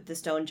to the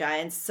stone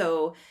giants.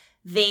 So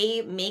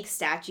they make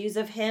statues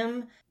of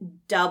him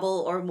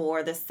double or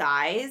more the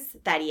size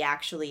that he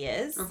actually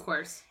is. Of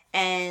course.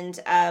 And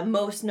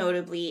most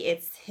notably,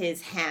 it's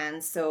his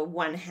hands. So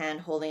one hand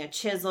holding a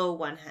chisel,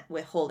 one hand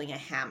with holding a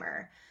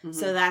hammer. Mm-hmm.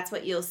 So that's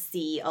what you'll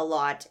see a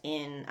lot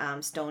in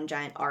stone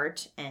giant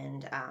art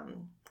and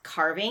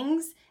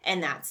carvings.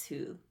 And that's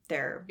who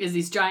they're... Is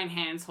these giant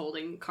hands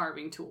holding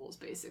carving tools,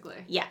 basically.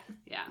 Yeah.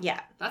 Yeah. Yeah.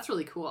 That's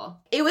really cool.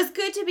 It was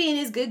good to be in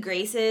his good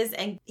graces,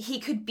 and he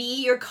could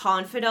be your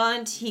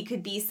confidant. He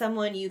could be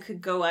someone you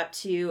could go up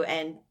to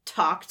and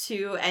talk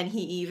to, and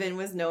he even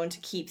was known to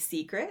keep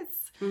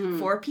secrets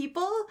for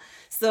people.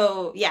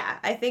 So, yeah,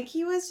 I think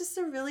he was just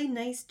a really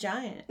nice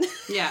giant.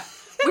 Yeah.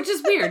 Which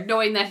is weird,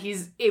 knowing that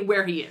he's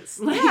where he is.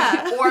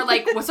 Yeah. Or,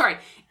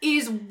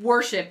 is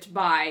worshipped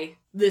by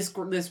this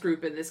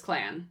group and this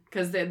clan.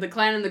 Because the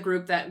clan and the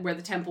group where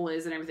the temple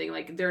is and everything,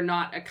 like, they're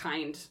not a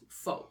kind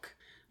folk.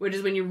 Which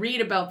is when you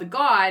read about the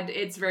god,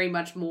 it's very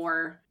much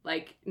more,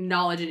 like,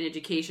 knowledge and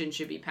education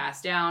should be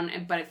passed down.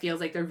 But it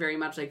feels like they're very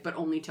much like, but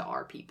only to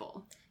our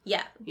people.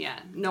 Yeah. Yeah.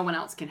 No one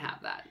else can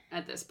have that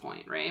at this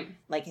point, right?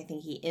 Like, I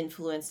think he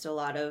influenced a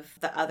lot of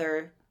the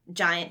other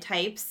giant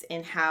types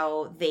in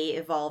how they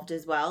evolved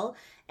as well.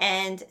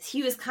 And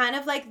he was kind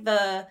of like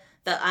the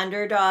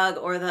underdog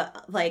or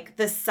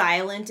the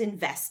silent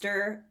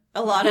investor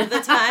a lot of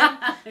the time.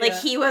 Like,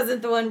 he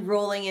wasn't the one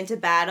rolling into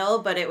battle,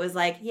 but it was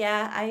like,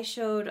 yeah, I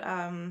showed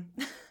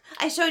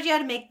you how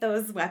to make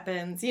those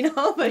weapons, you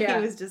know? But he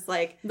was just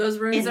like, those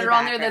runes that are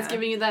on there that's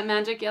giving you that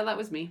magic. Yeah, that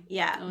was me.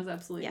 Yeah. That was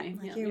absolutely me.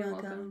 Like, you're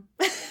welcome.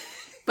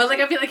 But,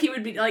 like, I feel like he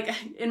would be, like,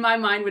 in my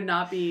mind would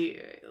not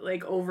be,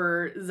 like,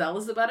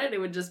 overzealous about it. It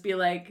would just be,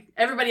 like,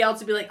 everybody else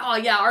would be like, oh,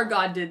 yeah, our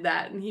god did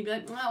that. And he'd be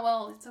like, oh,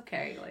 well, it's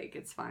okay. Like,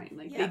 it's fine.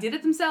 Like, they did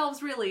it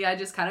themselves, really. I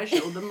just kind of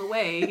showed them the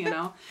way, you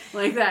know?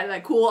 Like,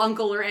 that cool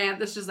uncle or aunt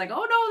that's just like, oh,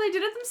 no, they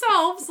did it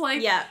themselves.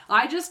 Like,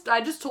 I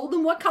just told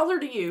them what color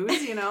to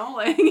use, you know?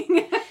 Like...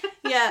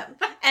 Yeah.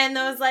 And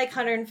those, like,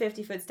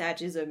 150-foot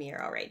statues of me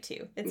are all right,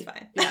 too. It's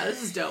fine. Yeah,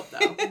 this is dope,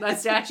 though. That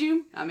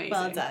statue, amazing.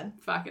 Well done.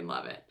 Fucking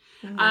love it.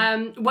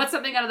 Mm-hmm. What's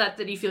something out of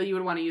that you feel you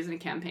would want to use in a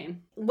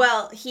campaign?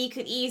 Well, he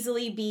could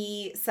easily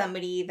be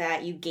somebody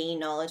that you gain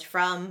knowledge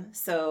from.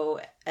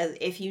 So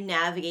if you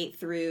navigate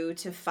through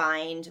to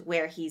find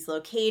where he's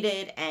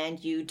located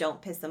and you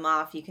don't piss him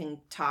off, you can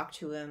talk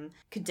to him.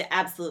 Could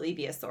absolutely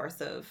be a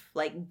source of,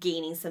 like,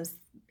 gaining some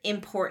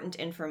important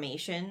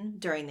information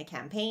during the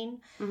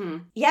campaign. Mm-hmm.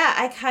 Yeah,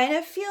 I kind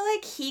of feel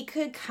like he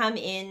could come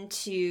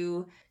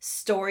into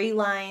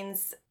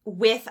storylines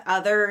with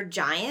other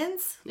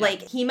giants. Yeah.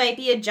 Like, he might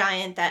be a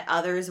giant that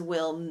others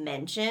will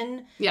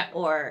mention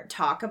or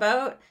talk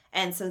about.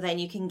 And so then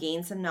you can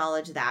gain some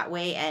knowledge that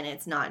way. And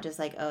it's not just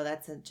like, oh,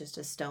 that's just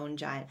a stone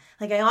giant.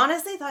 Like, I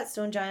honestly thought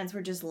stone giants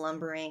were just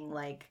lumbering,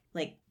 like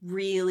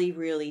really,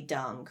 really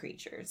dumb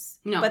creatures.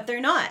 No. But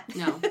they're not.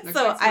 No.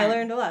 So I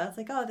learned a lot. I was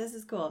like, oh, this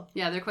is cool.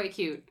 Yeah, they're quite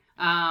cute.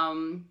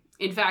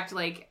 In fact,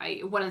 like,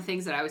 one of the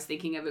things that I was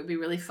thinking of, it would be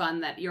really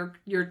fun that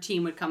your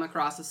team would come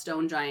across a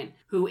stone giant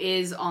who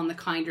is on the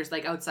kinder,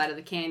 like, outside of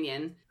the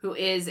canyon, who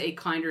is a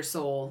kinder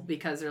soul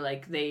because they're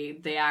like,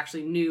 they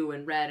actually knew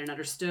and read and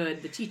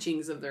understood the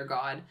teachings of their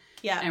god.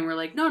 Yeah. And we're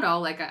like, no,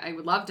 like, I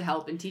would love to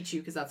help and teach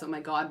you because that's what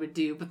my god would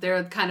do. But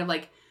they're kind of,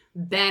 like,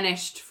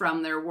 banished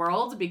from their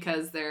world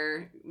because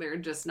they're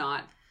just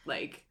not,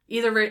 like,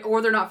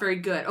 or they're not very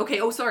good.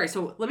 Okay, sorry.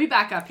 So let me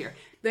back up here.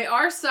 They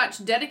are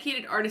such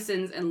dedicated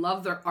artisans and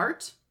love their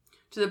art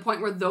to the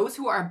point where those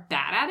who are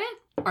bad at it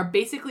are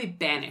basically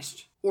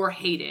banished or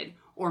hated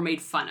or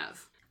made fun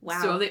of.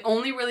 Wow. So they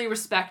only really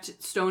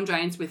respect stone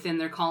giants within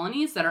their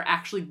colonies that are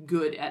actually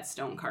good at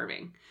stone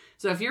carving.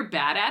 So if you're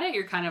bad at it,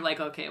 you're kind of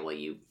like, okay, well,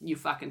 you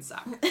fucking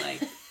suck.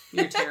 Like,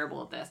 you're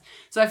terrible at this.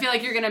 So I feel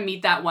like you're going to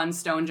meet that one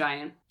stone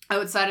giant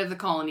outside of the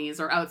colonies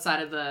or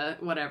outside of the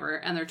whatever,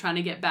 and they're trying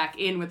to get back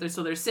in with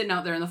so they're sitting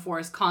out there in the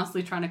forest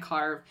constantly trying to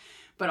carve,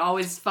 but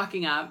always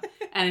fucking up,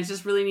 and it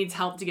just really needs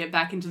help to get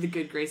back into the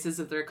good graces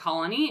of their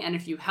colony. And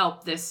if you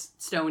help this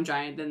stone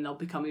giant, then they'll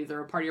become either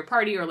a part of your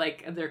party or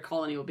like their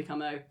colony will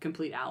become a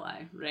complete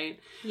ally, right?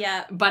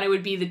 Yeah. But it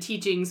would be the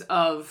teachings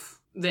of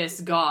this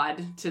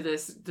god to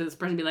this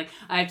person being like,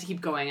 I have to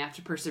keep going, I have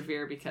to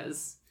persevere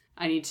because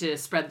I need to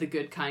spread the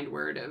good, kind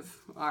word of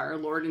our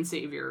Lord and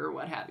Savior or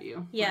what have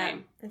you. Yeah.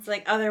 Right? It's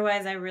like,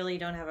 otherwise I really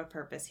don't have a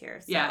purpose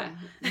here. So. Yeah.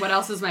 What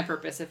else is my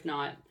purpose if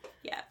not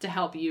yeah, to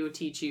help you,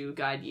 teach you,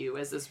 guide you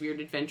as this weird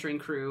adventuring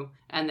crew,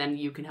 and then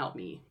you can help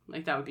me.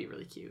 Like, that would be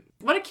really cute.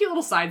 What a cute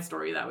little side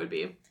story that would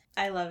be.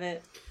 I love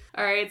it.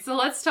 All right, so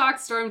let's talk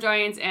storm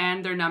giants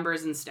and their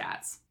numbers and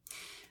stats.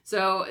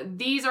 So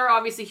these are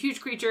obviously huge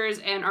creatures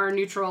and are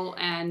neutral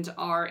and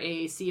are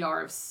a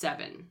CR of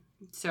 7.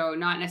 So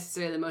not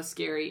necessarily the most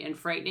scary and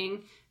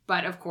frightening,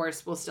 but of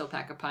course will still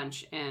pack a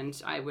punch, and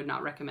I would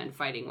not recommend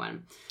fighting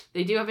one.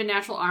 They do have a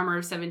natural armor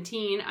of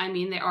 17. I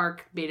mean, they are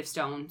made of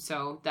stone,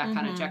 so that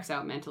kind of checks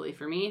out mentally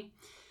for me.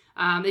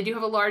 They do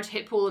have a large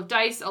hit pool of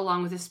dice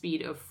along with a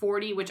speed of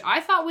 40, which I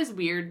thought was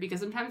weird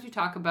because sometimes we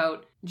talk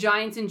about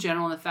giants in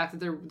general and the fact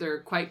that they're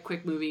quite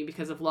quick moving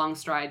because of long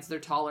strides. They're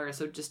taller,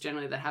 so just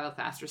generally they have a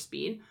faster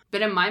speed.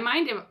 But in my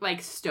mind,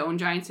 like stone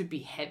giants would be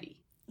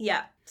heavy.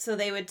 Yeah, so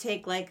they would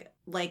take like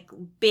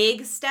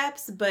big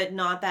steps, but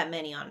not that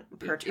many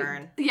per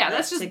turn. Yeah,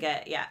 that's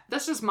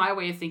just my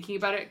way of thinking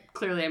about it.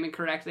 Clearly, I'm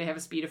incorrect. They have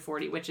a speed of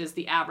 40, which is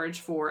the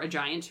average for a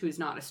giant who's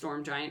not a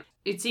storm giant.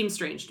 It seems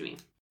strange to me.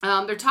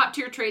 Their top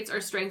tier traits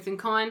are strength and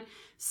con,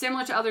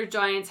 similar to other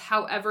giants.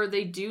 However,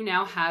 they do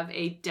now have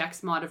a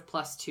dex mod of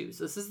 +2.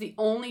 So this is the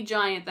only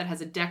giant that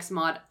has a dex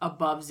mod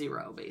above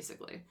 0,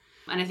 basically.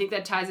 And I think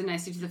that ties in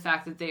nicely to the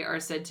fact that they are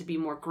said to be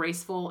more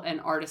graceful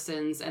and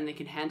artisans, and they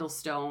can handle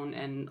stone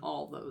and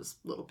all those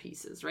little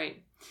pieces,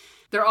 right?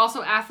 They're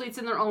also athletes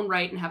in their own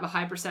right and have a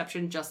high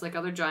perception, just like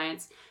other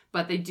giants,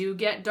 but they do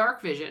get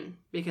dark vision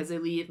because they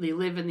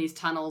live in these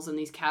tunnels and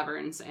these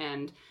caverns,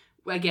 and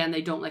again,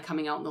 they don't like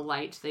coming out in the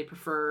light. They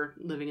prefer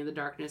living in the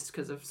darkness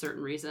because of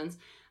certain reasons,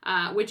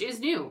 which is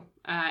new.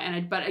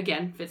 But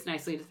again, fits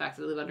nicely to the fact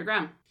that they live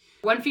underground.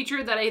 One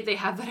feature that they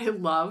have that I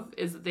love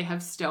is that they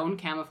have stone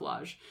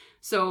camouflage.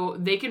 So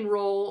they can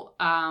roll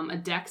a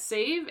dex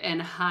save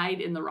and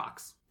hide in the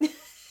rocks.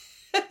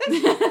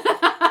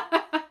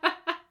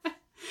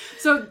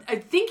 So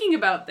thinking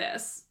about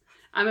this,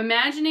 I'm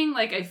imagining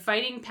like a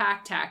fighting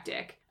pack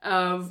tactic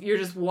of you're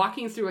just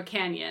walking through a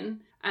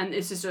canyon, and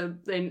it's just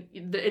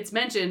it's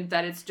mentioned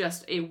that it's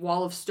just a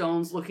wall of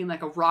stones looking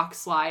like a rock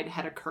slide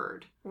had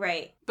occurred.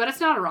 Right. But it's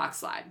not a rock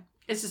slide.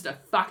 It's just a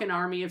fucking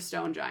army of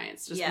stone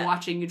giants just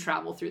watching you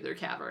travel through their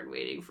cavern,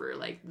 waiting for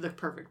like the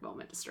perfect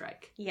moment to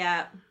strike.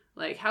 Yeah.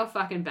 Like, how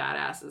fucking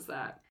badass is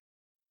that?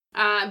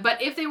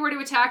 But if they were to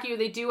attack you,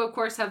 they do, of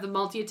course, have the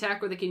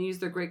multi-attack where they can use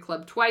their great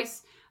club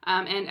twice.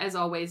 And as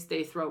always,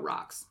 they throw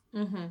rocks.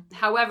 Mm-hmm.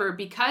 However,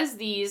 because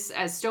these,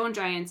 as stone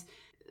giants,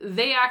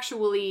 they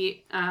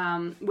actually,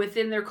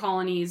 within their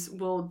colonies,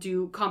 will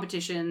do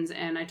competitions.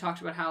 And I talked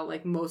about how,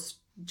 like, most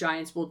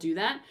giants will do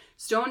that.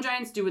 Stone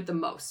giants do it the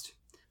most.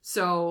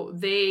 So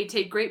they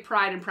take great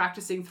pride in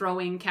practicing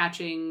throwing,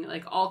 catching,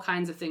 like all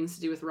kinds of things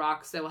to do with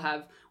rocks. They will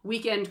have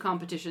weekend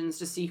competitions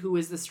to see who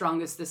is the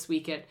strongest this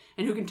weekend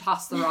and who can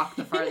toss the rock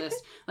the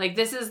farthest. Like,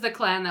 this is the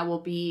clan that will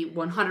be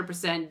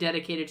 100%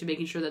 dedicated to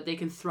making sure that they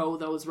can throw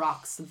those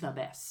rocks the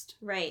best.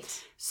 Right.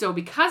 So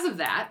because of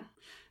that,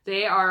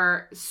 they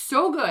are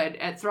so good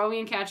at throwing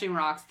and catching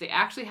rocks, they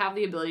actually have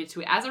the ability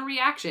to, as a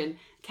reaction,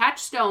 catch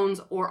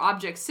stones or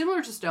objects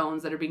similar to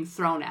stones that are being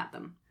thrown at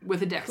them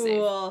with a dex save.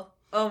 Cool.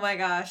 Oh my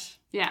gosh.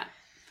 Yeah.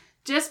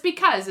 Just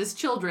because as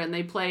children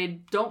they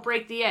played Don't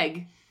Break the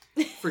Egg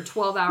for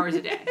 12 hours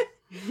a day.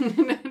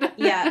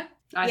 Yeah.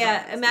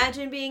 Yeah,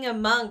 imagine being a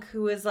monk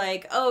who was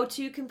like, oh,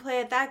 2 can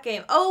play at that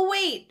game. Oh,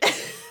 wait.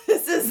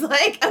 This is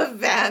like a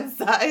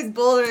van-sized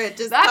boulder.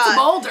 That's a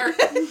boulder.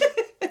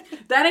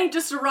 That ain't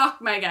just a rock,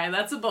 my guy.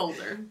 That's a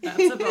boulder.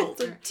 That's a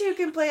boulder. 2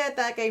 can play at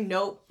that game.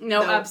 Nope.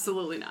 No,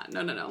 absolutely not.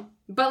 No.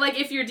 But, like,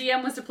 if your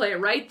DM was to play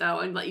it right, though,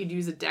 and let you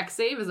use a dex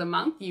save as a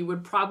monk, you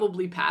would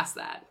probably pass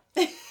that.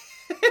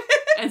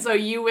 And so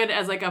you would,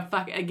 as like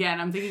again,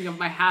 I'm thinking of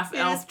my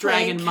half-elf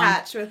dragon monk. Playing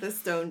catch with a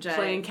stone giant.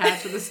 Playing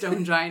catch with a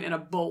stone giant and a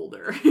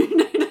boulder.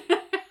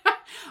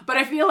 But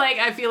I feel like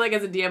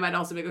as a DM, I'd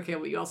also be like, okay,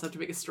 well, you also have to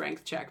make a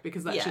strength check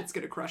because that shit's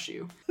going to crush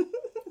you.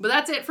 But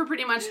that's it for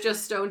pretty much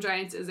just stone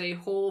giants as a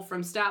whole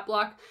from stat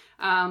block.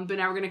 But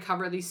now we're going to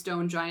cover the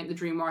stone giant, the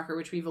Dreamwalker,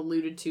 which we've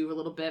alluded to a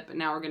little bit, but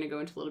now we're going to go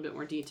into a little bit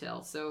more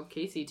detail. So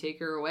Casey, take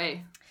her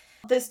away.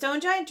 The Stone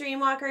Giant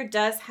Dreamwalker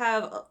does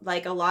have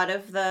like a lot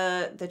of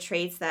the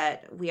traits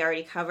that we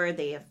already covered.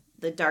 They have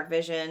the dark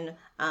vision,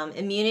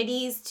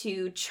 immunities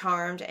to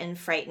charmed and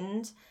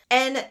frightened.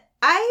 And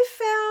I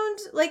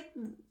found like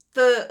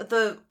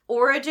the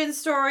origin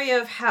story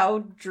of how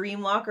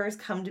Dreamwalkers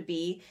come to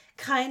be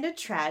kind of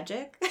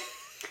tragic.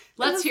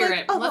 Let's hear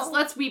it. Oh.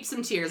 Let's weep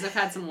some tears. I've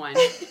had some wine.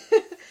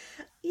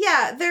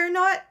 Yeah, they're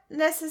not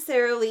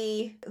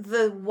necessarily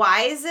the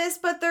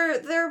wisest, but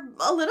they're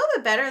a little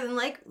bit better than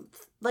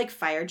like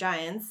fire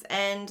giants.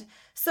 And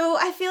so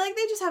I feel like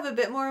they just have a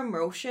bit more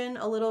emotion,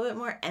 a little bit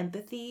more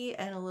empathy,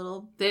 and a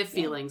little... They have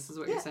feelings, is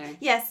what you're saying.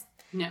 Yes.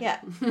 Yeah.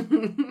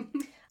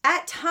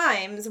 At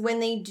times, when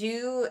they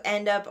do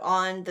end up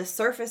on the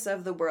surface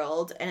of the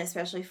world, and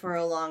especially for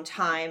a long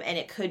time, and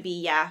it could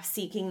be,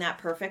 seeking that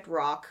perfect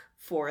rock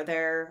for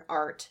their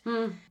art.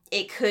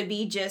 It could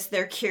be just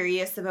they're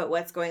curious about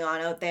what's going on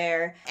out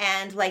there.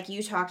 And like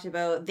you talked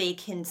about, they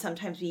can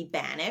sometimes be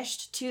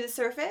banished to the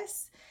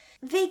surface.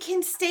 They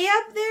can stay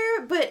up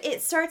there, but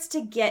it starts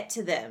to get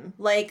to them.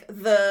 Like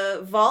the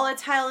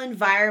volatile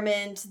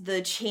environment,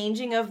 the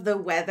changing of the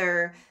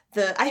weather,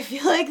 I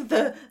feel like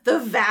the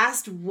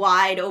vast,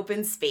 wide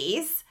open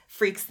space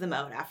freaks them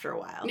out after a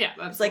while. Yeah,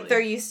 absolutely. It's like they're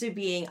used to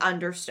being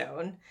under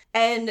stone.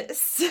 And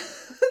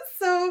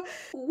so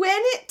when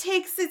it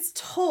takes its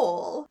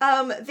toll,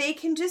 they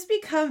can just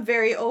become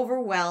very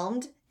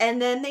overwhelmed.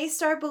 And then they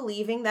start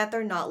believing that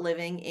they're not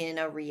living in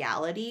a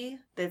reality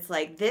that's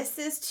like, this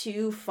is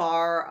too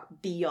far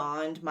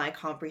beyond my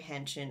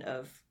comprehension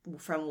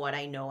from what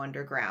I know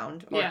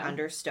underground or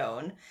under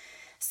stone.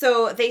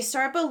 So they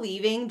start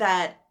believing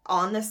that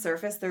on the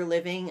surface, they're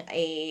living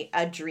a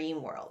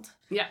dream world.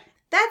 Yeah.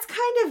 That's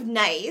kind of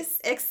nice,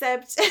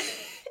 except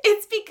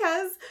it's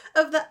because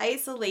of the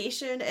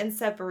isolation and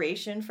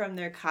separation from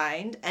their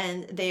kind,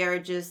 and they are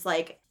just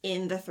like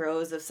in the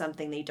throes of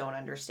something they don't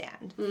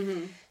understand.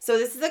 Mm-hmm. So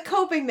this is a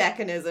coping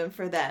mechanism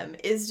for them,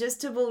 is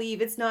just to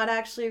believe it's not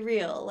actually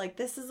real. Like,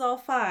 this is all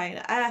fine.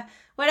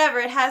 Whatever,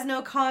 it has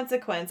no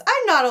consequence.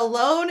 I'm not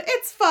alone.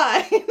 It's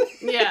fine.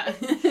 Yeah.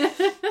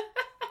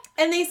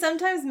 And they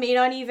sometimes may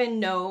not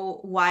even know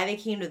why they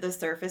came to the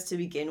surface to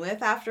begin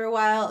with after a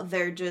while.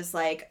 They're just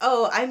like,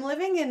 oh, I'm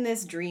living in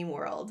this dream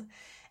world.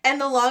 And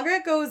the longer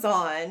it goes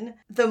on,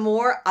 the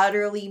more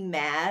utterly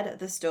mad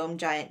the stone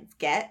giant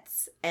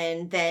gets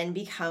and then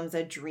becomes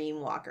a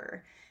dream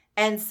walker.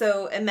 And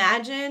so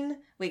imagine,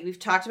 we've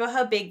talked about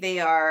how big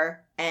they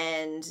are,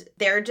 and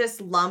they're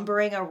just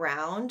lumbering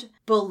around,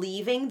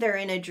 believing they're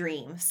in a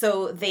dream.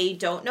 So they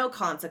don't know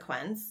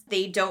consequence.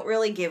 They don't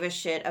really give a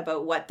shit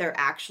about what they're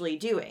actually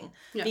doing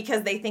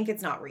because they think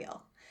it's not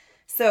real.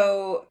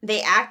 So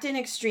they act in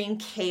extreme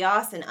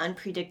chaos and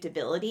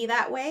unpredictability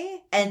that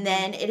way, and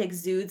then it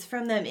exudes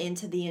from them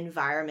into the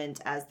environment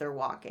as they're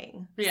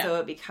walking. Yeah. So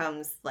it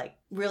becomes like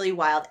really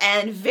wild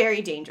and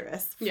very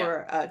dangerous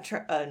for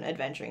an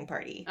adventuring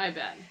party. I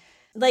bet.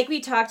 Like we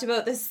talked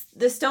about,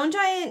 the stone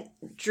giant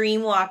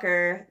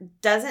dreamwalker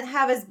doesn't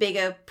have as big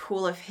a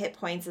pool of hit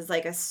points as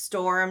like a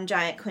storm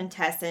giant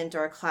quintessent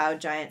or a cloud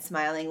giant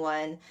smiling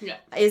one. Yeah.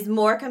 Is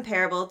more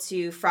comparable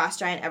to frost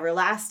giant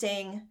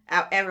everlasting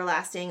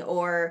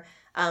or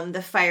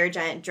the fire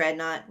giant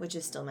dreadnought, which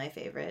is still my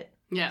favorite.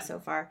 Yeah. So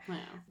far. Yeah.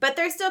 But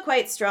they're still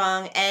quite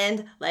strong,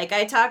 and like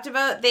I talked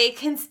about, they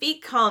can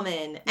speak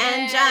common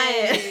and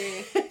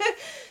giant.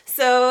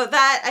 So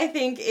that, I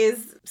think,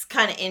 is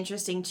kind of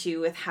interesting,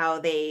 too, with how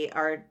they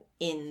are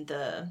in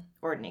the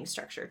ordning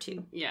structure,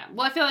 too. Yeah.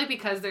 Well, I feel like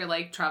because they're,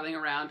 like, traveling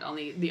around on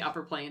the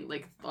upper plane,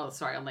 on,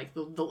 like,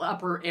 the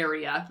upper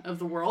area of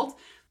the world,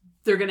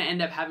 they're going to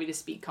end up having to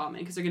speak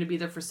common because they're going to be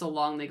there for so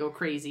long, they go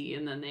crazy,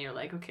 and then they are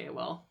like, okay,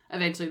 well,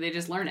 eventually they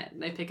just learn it,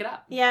 and they pick it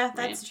up. Yeah,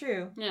 that's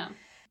true. Yeah.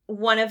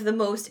 One of the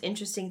most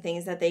interesting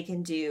things that they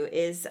can do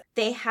is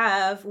they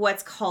have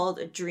what's called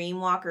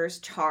Dreamwalker's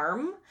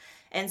Charm.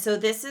 And so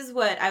this is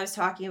what I was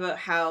talking about,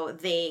 how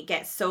they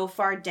get so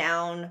far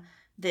down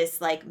this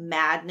like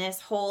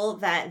madness hole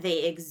that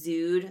they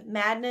exude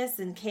madness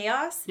and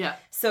chaos. Yeah.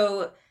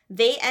 So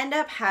they end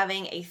up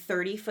having a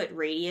 30-foot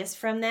radius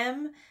from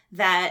them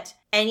that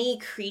any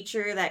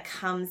creature that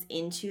comes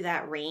into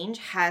that range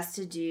has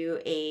to do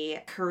a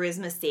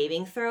charisma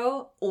saving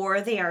throw or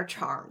they are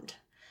charmed.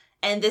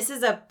 And this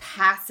is a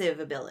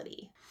passive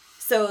ability.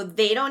 So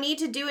they don't need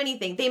to do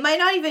anything. They might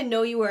not even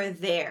know you are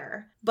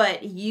there,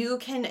 but you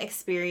can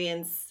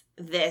experience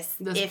this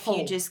if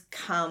you just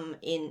come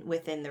in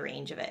within the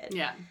range of it.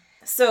 Yeah.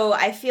 So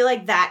I feel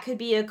like that could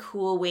be a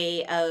cool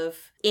way of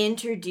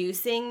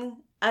introducing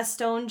a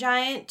stone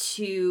giant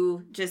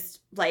to just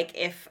like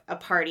if a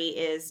party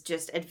is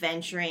just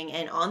adventuring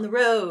and on the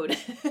road,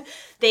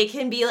 they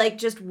can be like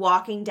just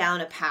walking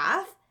down a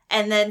path,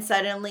 and then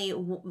suddenly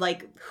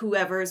like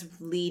whoever's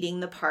leading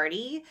the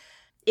party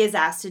is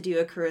asked to do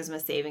a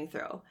charisma saving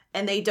throw.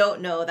 And they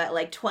don't know that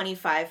like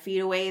 25 feet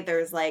away,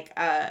 there's like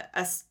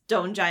a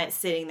stone giant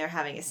sitting there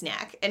having a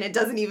snack. And it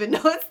doesn't even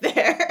know it's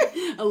there.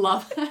 I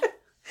love that.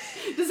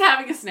 Just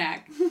having a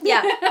snack.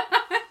 Yeah.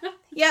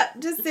 Yep,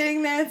 just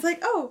sitting there. It's like,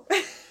 oh.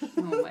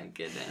 Oh my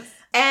goodness.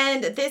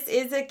 And this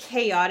is a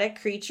chaotic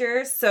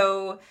creature,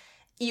 so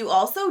you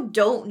also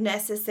don't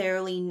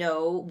necessarily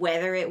know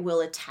whether it will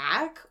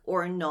attack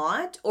or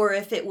not, or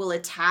if it will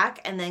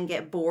attack and then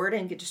get bored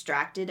and get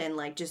distracted and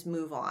like just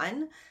move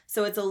on.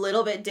 So it's a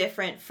little bit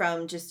different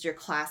from just your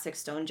classic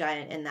stone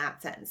giant in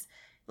that sense.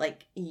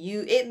 Like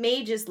it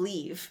may just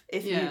leave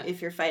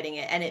if you're fighting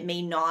it, and it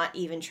may not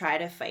even try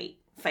to fight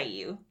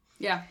you.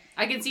 Yeah.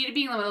 I can see it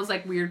being one of those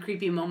like weird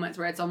creepy moments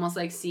where it's almost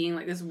like seeing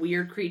like this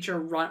weird creature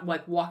run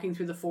like walking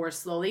through the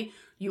forest slowly.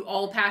 You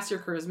all pass your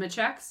charisma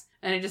checks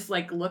and it just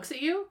like looks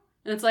at you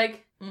and it's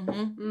like,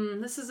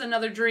 this is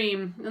another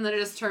dream. And then it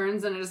just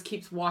turns and it just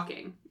keeps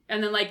walking.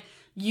 And then like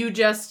you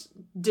just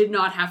did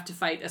not have to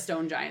fight a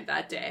stone giant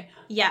that day.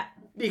 Yeah.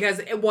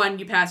 Because 1,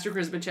 you passed your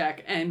charisma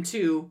check, and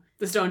 2,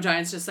 the stone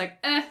giant's just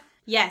like,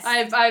 Yes. I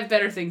have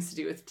better things to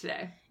do with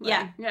today.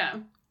 Like, yeah.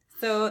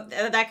 So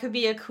that could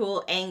be a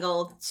cool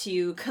angle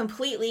to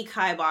completely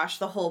kibosh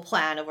the whole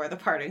plan of where the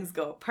party is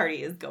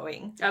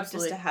going.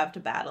 Absolutely. Just to have to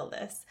battle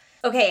this.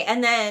 Okay,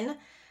 and then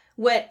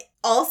what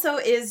also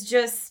is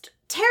just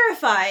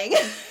terrifying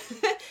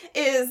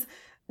is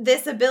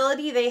this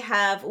ability they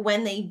have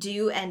when they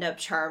do end up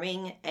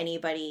charming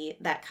anybody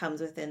that comes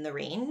within the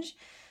range.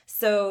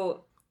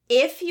 So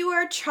if you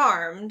are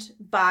charmed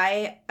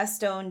by a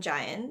stone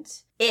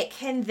giant, it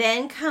can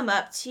then come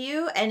up to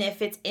you, and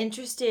if it's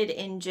interested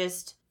in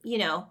just,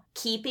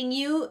 keeping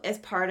you as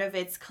part of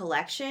its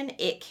collection,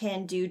 it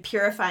can do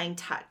purifying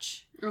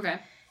touch. Okay.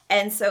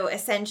 And so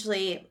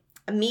essentially,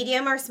 a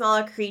medium or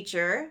smaller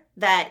creature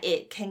that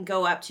it can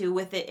go up to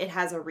with it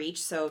has a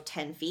reach, so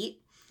 10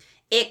 feet.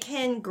 It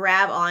can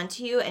grab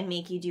onto you and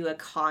make you do a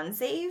con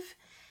save.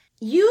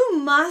 You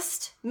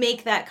must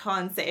make that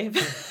con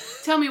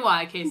save. Tell me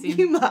why, Casey.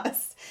 You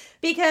must.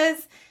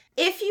 Because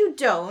if you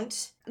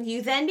don't,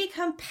 you then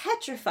become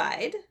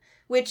petrified,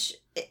 which,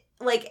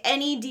 like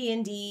any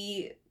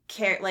D&D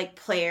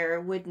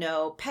player would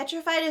know,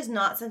 petrified is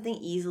not something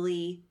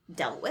easily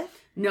dealt with.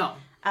 No.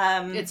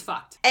 It's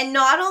fucked. And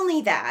not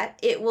only that,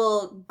 it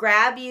will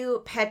grab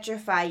you,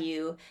 petrify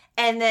you,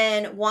 and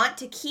then want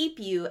to keep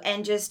you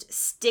and just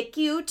stick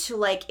you to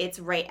like its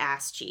right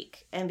ass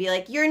cheek and be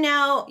like, you're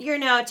now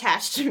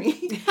attached to me,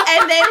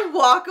 and then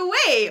walk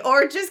away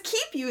or just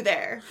keep you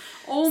there.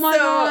 Oh my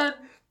God.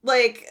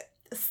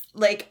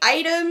 Like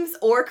items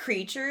or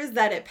creatures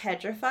that it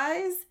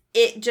petrifies,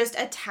 it just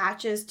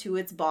attaches to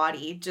its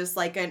body, just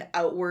like an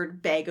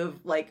outward bag of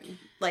like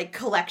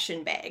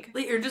collection bag.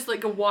 Like, you're just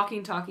like a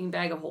walking, talking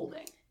bag of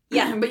holding.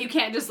 Yeah. But you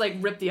can't just like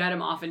rip the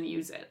item off and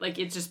use it. Like,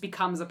 it just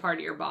becomes a part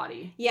of your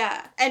body.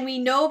 Yeah. And we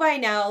know by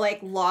now, like,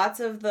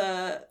 lots of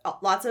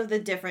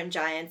the different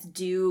giants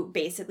do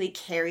basically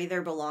carry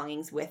their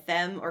belongings with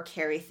them or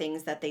carry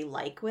things that they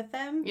like with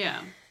them. Yeah.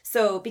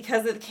 So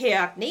because of the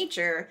chaotic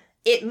nature,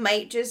 it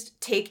might just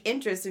take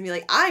interest and be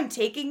like, I'm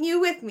taking you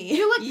with me.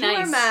 You look nice. You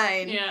are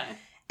mine. Yeah.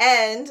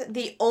 And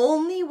the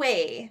only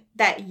way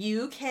that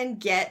you can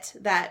get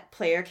that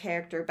player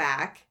character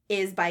back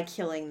is by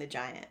killing the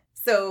giant.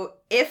 So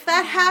if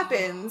that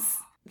happens,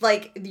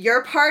 like,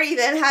 your party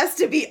then has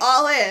to be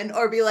all in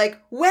or be like,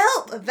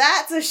 well,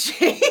 that's a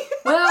shame.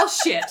 Well,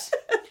 shit.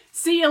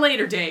 See you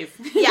later, Dave.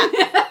 Yeah.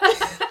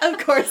 Of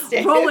course,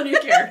 Dave. Roll a new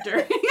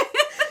character.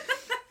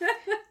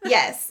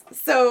 Yes.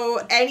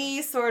 So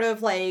any sort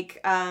of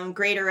like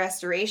greater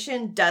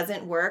restoration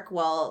doesn't work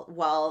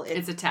while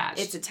it's attached.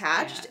 It's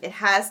attached. Yeah. It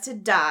has to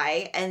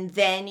die, and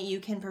then you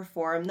can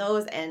perform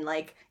those and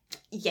like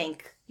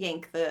yank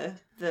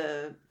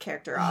the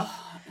character off.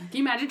 Can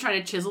you imagine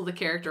trying to chisel the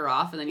character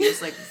off and then you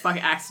just like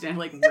fucking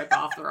accidentally like rip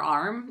off their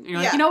arm? And you're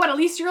like, Yeah. You know what? At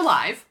least you're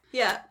alive.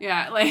 Yeah.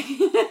 Yeah. Like.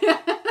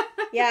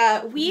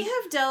 Yeah, we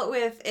have dealt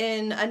with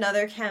in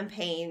another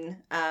campaign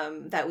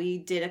that we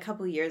did a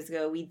couple years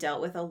ago, we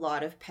dealt with a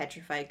lot of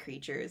petrified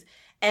creatures.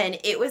 And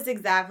it was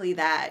exactly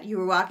that. You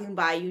were walking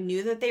by, you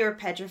knew that they were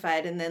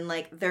petrified, and then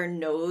like their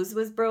nose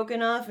was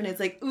broken off, and it's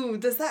like, ooh,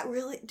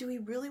 do we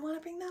really want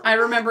to bring that one I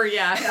back? remember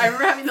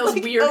having those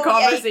Like, weird oh,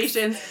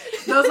 conversations.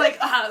 Those like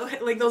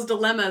those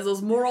dilemmas,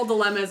 those moral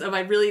dilemmas of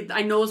I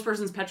know this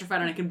person's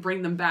petrified and I can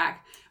bring them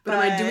back. But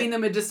am I doing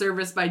them a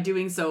disservice by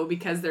doing so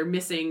because they're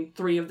missing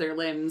 3 of their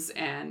limbs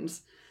and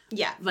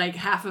like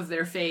half of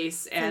their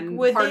face and like,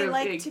 would part they of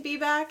like to be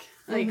back?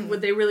 Like,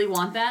 would they really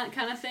want that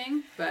kind of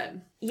thing? But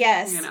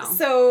yes, you know.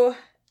 So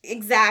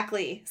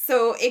exactly.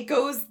 So it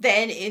goes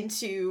then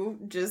into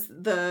just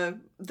the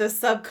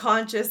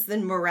subconscious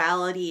and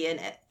morality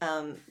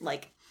and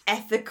like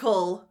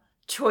ethical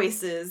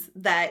choices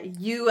that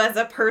you as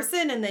a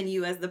person and then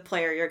you as the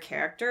player, your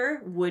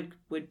character would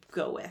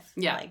go with.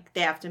 Yeah, like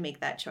they have to make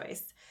that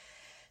choice.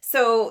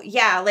 So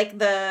yeah, like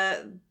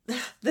the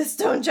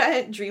stone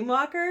giant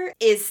Dreamwalker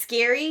is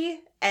scary,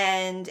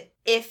 and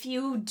if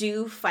you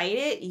do fight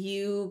it,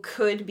 you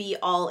could be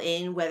all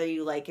in whether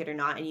you like it or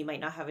not, and you might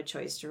not have a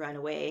choice to run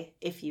away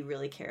if you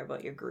really care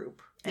about your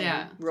group.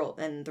 And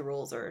and the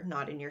rolls are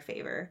not in your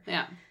favor.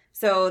 Yeah.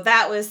 So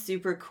that was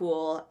super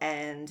cool,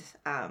 and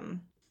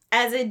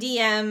as a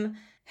DM,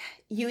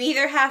 you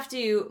either have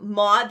to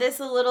mod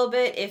this a little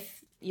bit if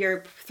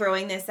you're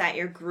throwing this at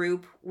your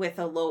group with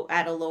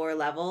at a lower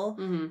level.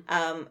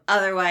 Mm-hmm.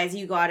 Otherwise,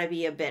 you got to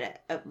be a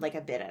bit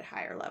at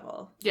higher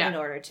level in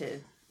order to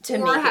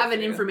or have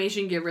an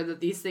information giver that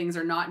these things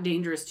are not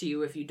dangerous to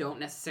you if you don't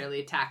necessarily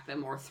attack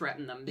them or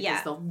threaten them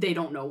because they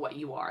don't know what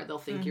you are. They'll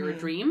think you're a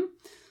dream.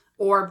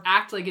 Or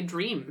act like a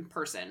dream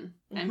person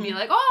and be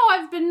like,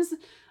 oh,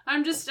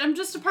 I'm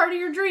just a part of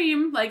your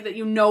dream. Like that,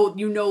 you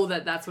know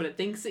that that's what it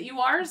thinks that you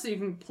are. So you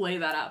can play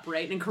that up,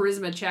 right? And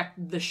charisma check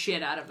the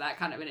shit out of that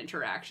kind of an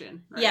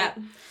interaction. Right? Yeah.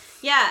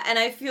 Yeah. And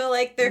I feel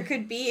like there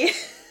could be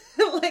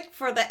like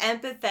for the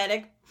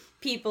empathetic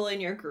people in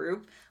your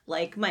group,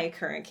 like my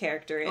current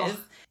character is,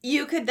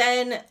 you could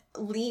then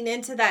lean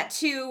into that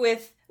too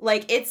with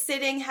like it's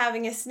sitting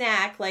having a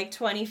snack like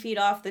 20 feet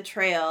off the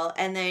trail,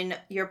 and then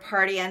your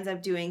party ends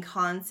up doing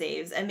con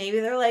saves, and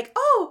maybe they're like,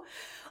 oh,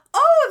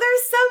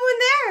 there's someone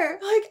there.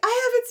 Like, I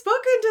haven't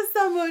spoken to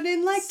someone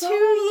in like so 2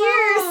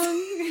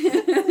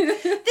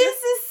 years. This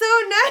is so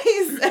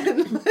nice.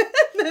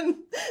 And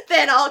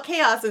then all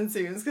chaos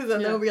ensues because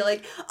then they'll be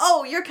like,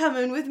 oh, you're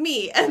coming with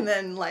me. And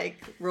then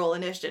like roll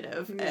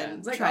initiative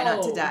and like, try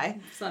not to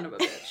die. Son of a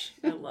bitch.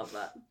 I love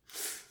that.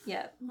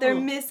 Yeah. They're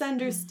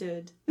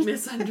misunderstood.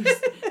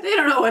 Misunderstood. They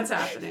don't know what's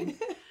happening.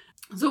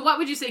 So what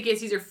would you say,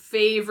 Casey, is your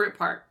favorite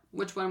part?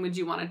 Which one would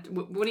you want to...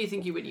 What do you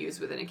think you would use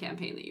within a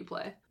campaign that you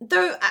play?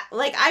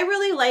 I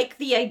really like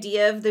the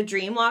idea of the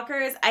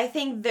Dreamwalkers. I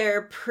think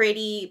they're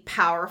pretty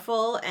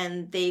powerful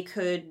and they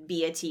could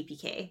be a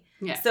TPK.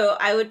 Yeah. So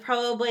I would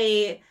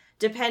probably,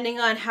 depending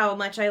on how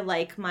much I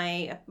like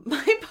my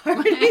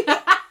party...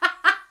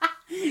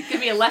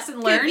 Could be a lesson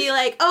learned. Could be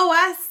like, oh,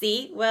 I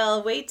see.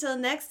 Well, wait till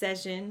next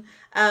session.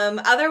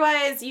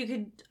 Otherwise,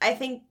 I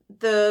think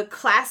the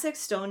classic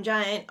Stone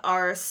Giant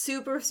are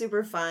super,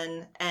 super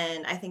fun.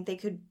 And I think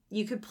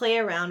you could play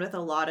around with a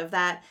lot of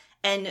that.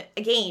 And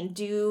again,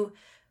 do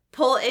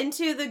pull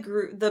into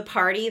the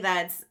party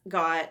that's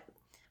got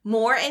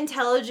more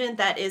intelligent,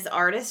 that is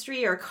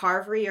artistry or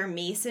carvery or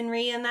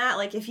masonry in that.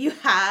 Like if you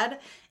had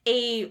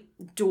a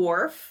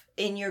dwarf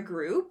in your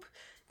group,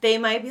 they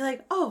might be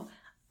like, oh,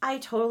 I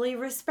totally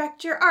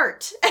respect your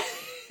art.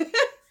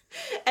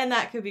 And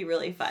that could be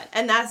really fun.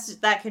 And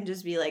that can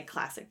just be like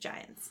classic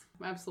giants.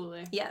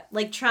 Absolutely. Yeah.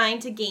 Like trying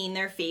to gain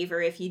their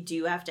favor if you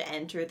do have to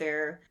enter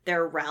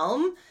their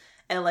realm.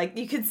 And like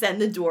you could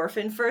send the dwarf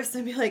in first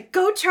and be like,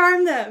 go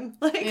charm them.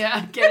 Like,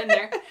 yeah, get in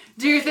there.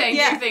 Do your thing,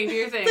 do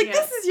your thing. Like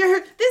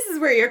this is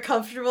where you're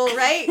comfortable,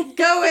 right?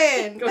 Go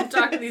in. Go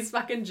talk to these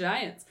fucking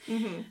giants.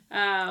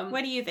 Mm-hmm.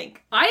 What do you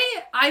think?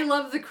 I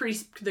love the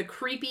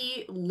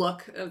creepy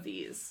look of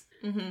these.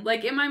 Mm-hmm.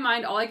 Like, in my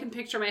mind, all I can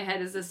picture in my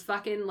head is this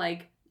fucking,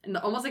 like,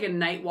 almost like a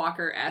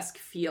Nightwalker-esque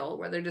feel,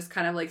 where they're just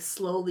kind of, like,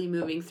 slowly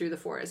moving through the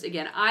forest.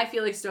 Again, I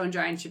feel like Stone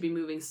Giants should be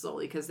moving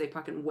slowly, because they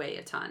fucking weigh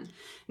a ton.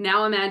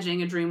 Now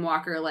imagining a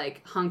Dreamwalker,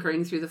 like,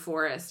 hunkering through the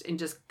forest, and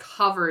just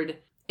covered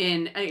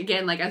in,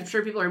 again, like, I'm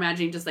sure people are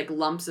imagining just, like,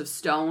 lumps of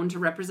stone to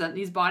represent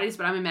these bodies,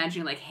 but I'm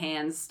imagining, like,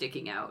 hands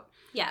sticking out.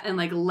 Yeah. And,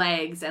 like,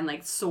 legs, and,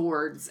 like,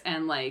 swords,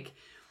 and, like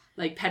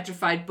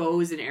petrified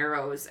bows and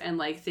arrows and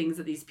like things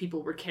that these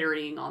people were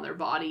carrying on their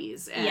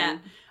bodies, and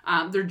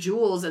their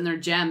jewels and their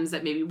gems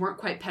that maybe weren't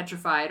quite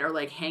petrified are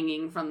like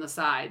hanging from the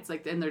sides,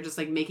 like, and they're just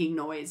like making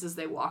noise as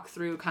they walk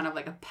through, kind of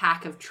like a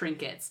pack of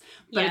trinkets,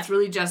 but it's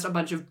really just a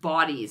bunch of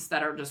bodies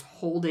that are just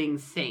holding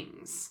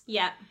things.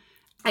 I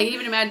can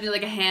even imagine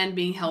like a hand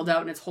being held out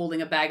and it's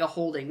holding a bag of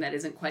holding that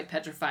isn't quite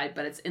petrified,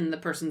 but it's in the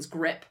person's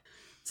grip.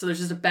 So there's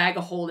just a bag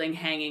of holding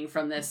hanging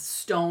from this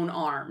stone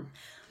arm.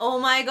 Oh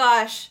my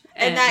gosh.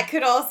 And that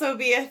could also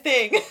be a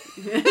thing.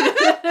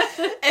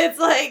 It's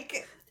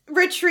like,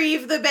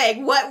 retrieve the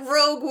bag. What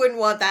rogue wouldn't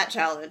want that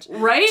challenge?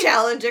 Right?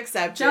 Challenge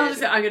accepted.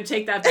 I'm going to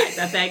take that bag.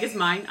 That bag is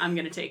mine. I'm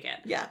going to take it.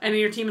 Yeah. And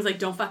then your team is like,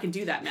 don't fucking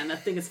do that, man.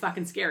 That thing is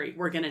fucking scary.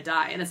 We're going to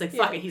die. And it's like,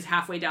 fuck it. He's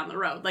halfway down the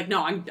road. Like,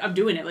 no, I'm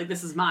doing it. Like,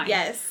 this is mine.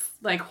 Yes.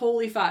 Like,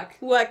 holy fuck.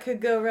 What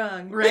could go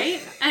wrong?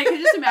 Right? And I could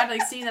just imagine,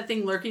 like, seeing that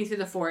thing lurking through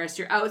the forest.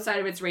 You're outside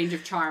of its range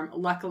of charm,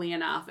 luckily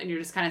enough, and you're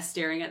just kind of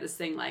staring at this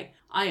thing like,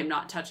 I am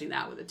not touching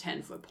that with a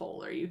 10-foot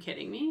pole. Are you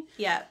kidding me?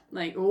 Yeah.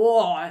 Like,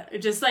 whoa. It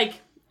just,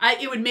 like,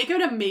 it would make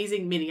an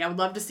amazing mini. I would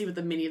love to see what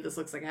the mini of this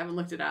looks like. I haven't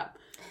looked it up.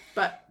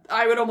 But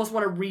I would almost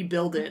want to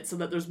rebuild it so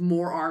that there's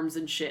more arms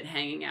and shit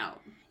hanging out.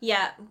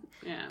 Yeah.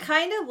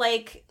 Kind of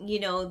like,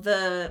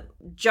 the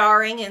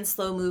jarring and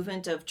slow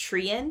movement of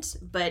Treant,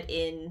 but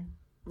in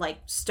like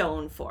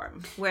stone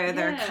form, where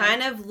they're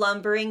kind of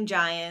lumbering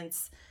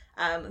giants.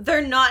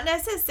 They're not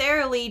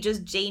necessarily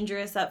just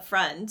dangerous up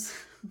front,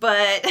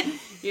 but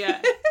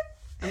yeah.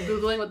 I'm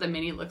Googling what the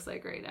mini looks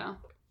like right now.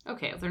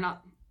 Okay, they're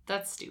not.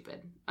 That's stupid.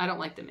 I don't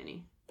like the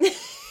mini.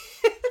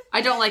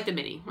 I don't like the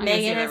mini. I'm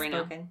Megan has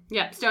spoken. Now.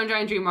 Yeah, Stone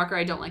Giant Dreamwalker,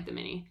 I don't like the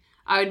mini.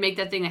 I would make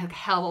that thing a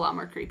hell of a lot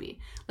more creepy.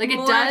 Like, it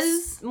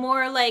does...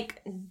 More,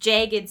 like,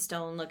 jagged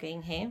stone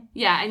looking, hey?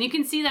 Yeah, and you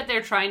can see that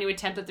they're trying to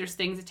attempt that there's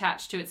things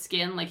attached to its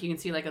skin. Like, you can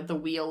see, like, the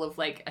wheel of,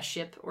 like, a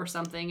ship or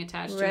something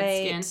attached to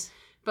its skin.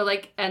 But,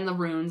 like, and the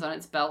runes on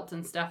its belt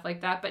and stuff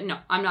like that. But no,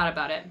 I'm not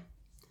about it.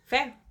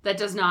 Fair. That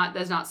does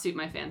not suit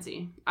my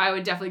fancy. I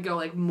would definitely go,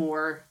 like,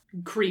 more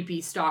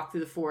creepy stalk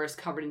through the forest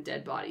covered in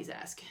dead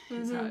bodies-esque.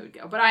 Is how I would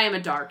go. But I am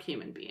a dark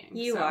human being.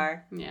 You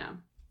are. Yeah.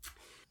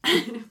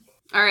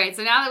 All right,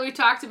 so now that we've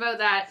talked about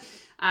that,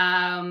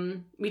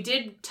 we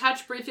did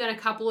touch briefly on a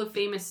couple of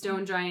famous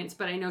stone giants,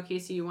 but I know,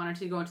 Casey, you wanted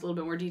to go into a little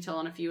bit more detail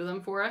on a few of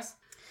them for us.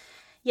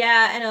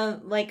 Yeah, and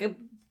a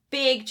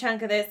big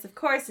chunk of this, of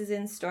course, is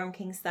in Storm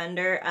King's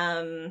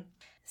Thunder.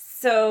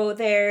 So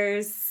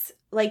there's,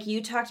 like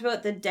you talked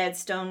about, the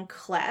Deadstone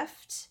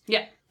Cleft.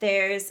 Yeah.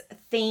 There's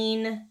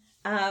Thane,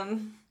 Caelithica.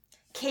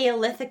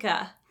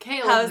 Caelithica.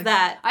 How's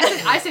that?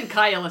 I said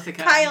Caelithica.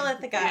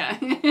 Caelithica.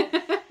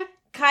 Yeah.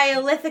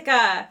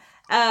 Caelithica.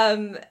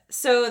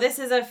 So this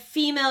is a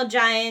female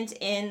giant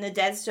in the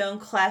Deadstone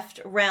Cleft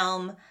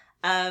realm.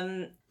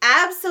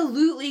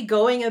 Absolutely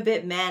going a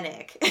bit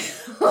manic.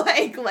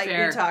 like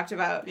Fair. we talked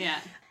about. Yeah.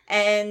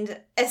 And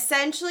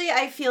essentially,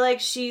 I feel like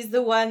she's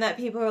the one that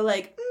people are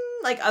like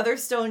other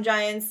stone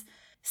giants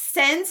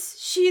sense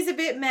she's a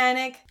bit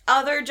manic.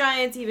 Other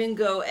giants even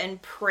go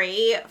and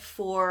pray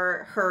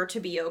for her to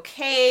be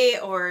okay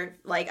or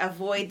like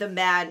avoid the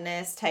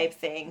madness type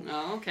thing.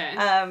 Oh, okay.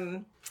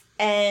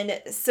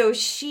 And so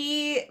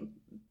she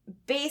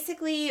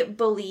basically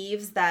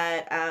believes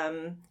that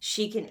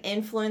she can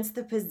influence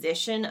the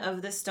position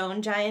of the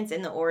stone giants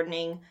in the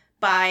Ordning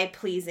by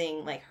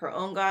pleasing like her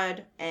own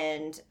god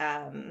and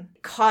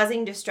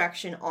causing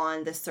destruction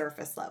on the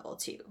surface level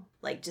too.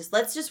 Like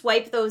let's just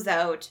wipe those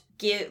out.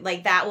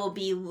 That will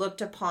be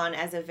looked upon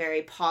as a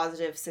very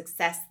positive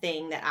success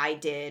thing that I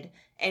did,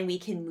 and we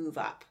can move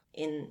up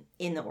in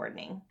the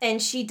Ordning.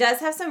 And she does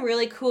have some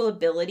really cool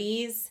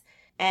abilities.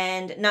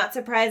 And not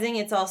surprising,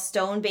 it's all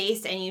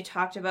stone-based, and you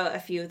talked about a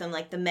few of them,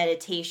 like the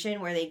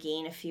meditation, where they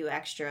gain a few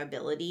extra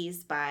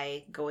abilities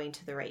by going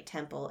to the right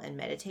temple and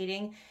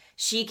meditating.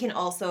 She can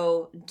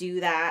also do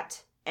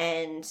that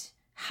and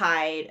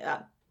hide,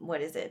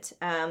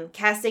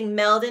 casting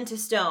Meld into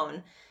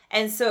Stone.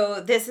 And so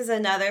this is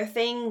another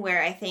thing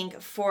where I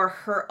think for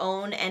her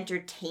own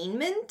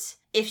entertainment,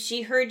 if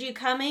she heard you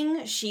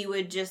coming, she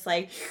would just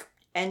hide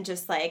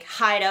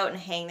out and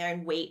hang there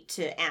and wait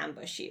to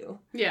ambush you.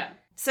 Yeah.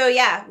 So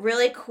yeah,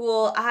 really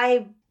cool.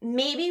 I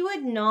maybe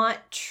would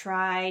not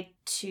try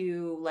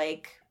to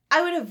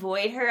I would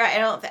avoid her. I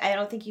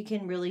don't think you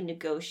can really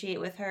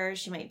negotiate with her.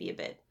 She might be a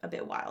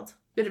bit wild.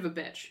 Bit of a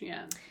bitch,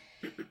 yeah.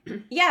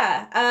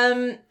 Yeah.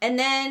 And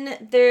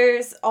then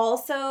there's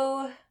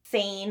also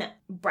Thane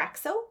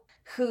Braxo,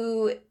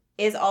 who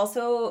is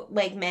also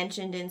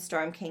mentioned in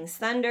Storm King's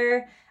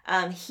Thunder.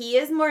 He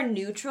is more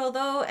neutral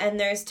though, and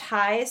there's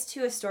ties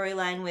to a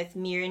storyline with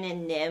Mirren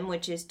and Nim,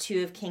 which is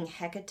two of King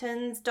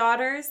Hecaton's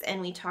daughters,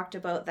 and we talked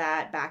about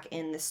that back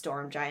in the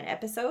Storm Giant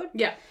episode.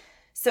 Yeah.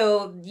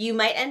 So you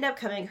might end up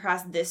coming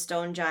across this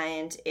stone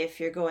giant if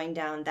you're going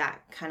down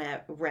that kind of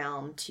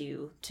realm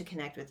to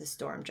connect with the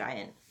Storm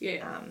Giant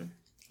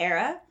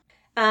era.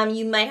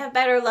 You might have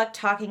better luck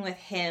talking with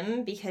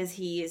him because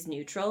he is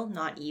neutral,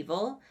 not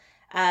evil.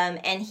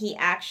 And he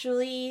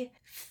actually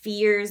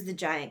fears the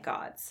giant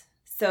gods.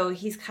 So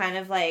he's kind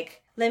of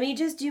like, let me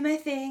just do my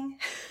thing.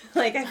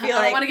 I feel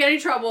I don't want to get in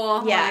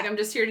trouble. Yeah. I'm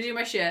just here to do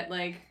my shit.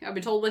 I've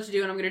been told what to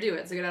do and I'm going to do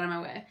it. So get out of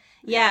my way.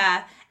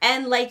 Yeah.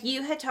 And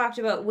you had talked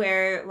about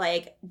where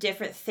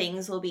different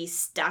things will be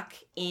stuck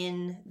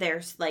in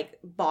their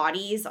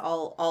bodies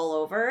all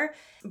over.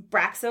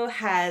 Braxo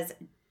has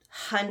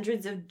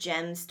hundreds of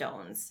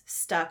gemstones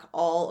stuck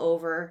all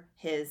over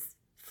his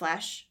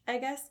flesh, I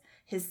guess.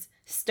 His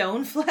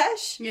stone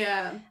flesh.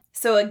 Yeah.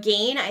 So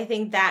again, I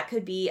think that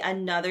could be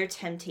another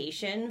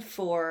temptation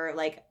for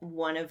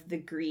one of the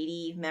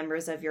greedy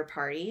members of your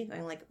party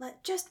going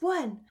just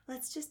one.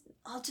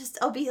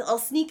 I'll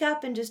sneak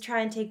up and just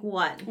try and take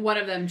one. One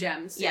of them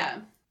gems. Yeah.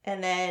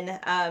 And then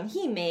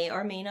he may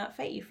or may not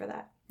fight you for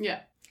that.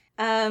 Yeah.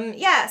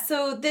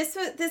 So this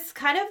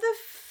kind of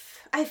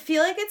I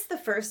feel like it's the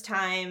first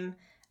time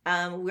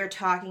we're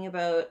talking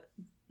about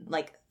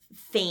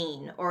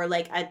Thane or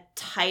a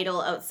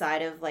title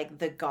outside of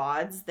the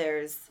gods.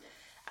 There's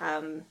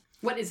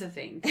what is a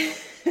thing?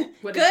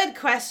 Good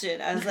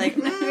question. I was like,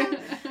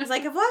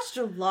 I've watched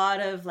a lot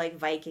of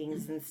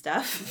Vikings and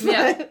stuff.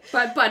 Yeah,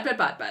 but.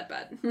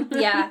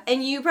 Yeah,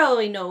 and you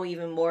probably know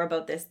even more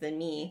about this than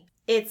me.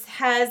 It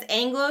has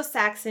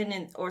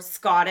Anglo-Saxon or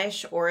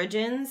Scottish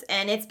origins,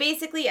 and it's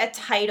basically a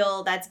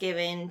title that's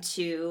given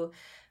to,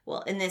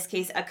 well, in this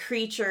case, a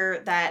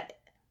creature that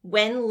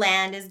when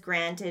land is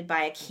granted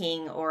by a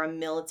king or a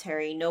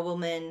military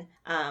nobleman,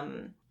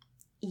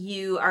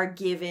 you are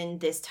given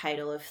this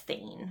title of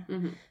Thane.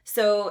 Mm-hmm.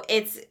 So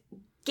it's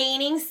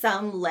gaining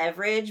some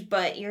leverage,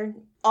 but you're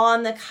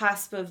on the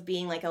cusp of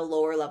being a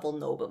lower level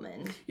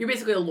nobleman. You're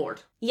basically a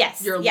lord.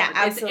 Yes. You're a lord. Yeah,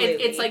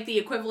 absolutely. It's the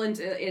equivalent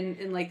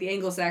in the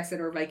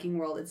Anglo-Saxon or Viking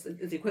world. It's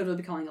the equivalent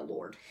of becoming a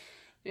lord.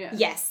 Yeah.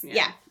 Yes.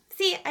 Yeah.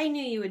 See, I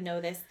knew you would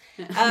know this.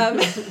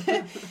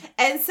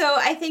 And so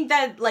I think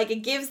that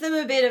it gives them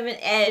a bit of an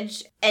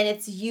edge, and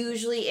it's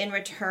usually in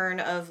return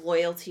of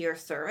loyalty or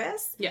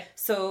service. Yeah.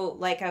 So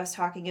I was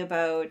talking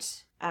about,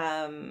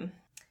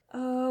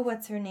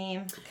 what's her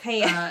name?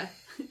 Caelithica?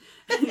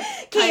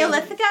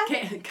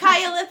 Caelithica.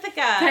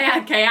 Caelithica.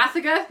 Yeah.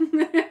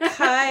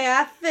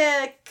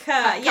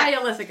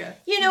 Caelithica.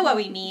 You know what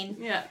we mean.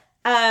 Yeah.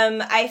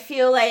 I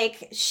feel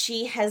like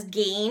she has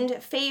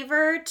gained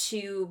favor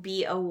to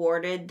be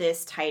awarded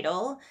this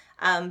title,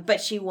 but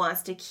she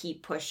wants to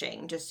keep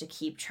pushing, just to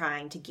keep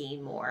trying to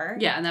gain more.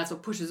 Yeah, and that's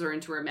what pushes her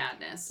into her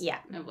madness. Yeah.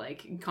 Of,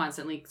 like,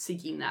 constantly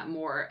seeking that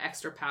more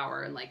extra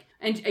power.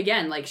 And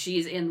again, like,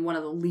 she's in one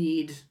of the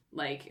lead,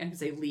 like, I could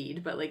say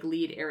lead, but, like,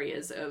 lead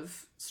areas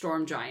of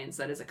Storm Giants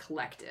that is a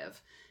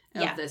collective.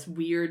 Of this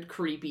weird,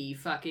 creepy,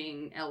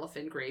 fucking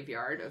elephant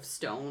graveyard of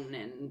stone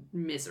and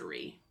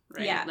misery.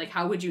 Right? Yeah. Like,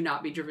 how would you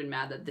not be driven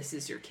mad that this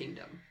is your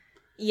kingdom?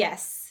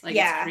 Yes. Like,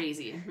 it's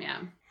crazy. Yeah.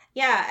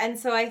 Yeah, and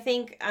so I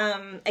think,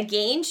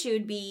 again, she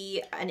would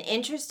be an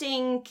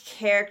interesting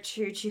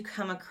character to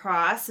come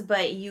across,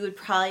 but you would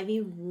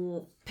probably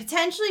be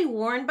potentially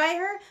warned by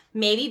her,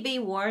 maybe be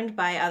warned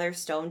by other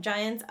stone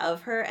giants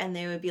of her, and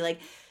they would be like,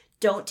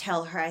 don't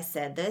tell her I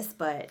said this,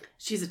 but...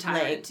 She's a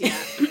tyrant,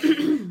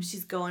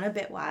 she's going a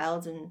bit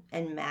wild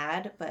and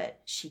mad, but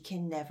she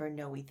can never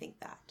know we think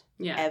that.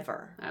 Yeah.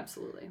 Ever.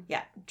 Absolutely.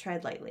 Yeah,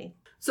 tread lightly.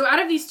 So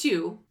out of these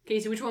two,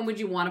 Casey, which one would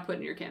you want to put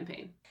in your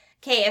campaign?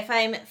 Okay, if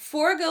I'm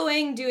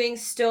foregoing doing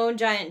Stone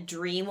Giant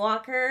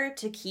Dreamwalker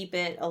to keep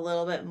it a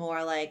little bit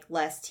more like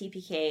less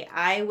TPK,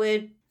 I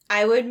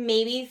would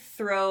maybe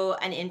throw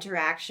an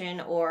interaction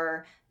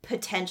or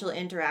potential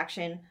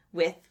interaction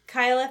with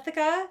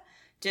Kylithica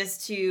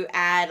just to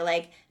add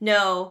like,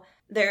 no,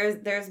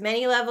 there's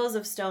many levels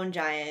of Stone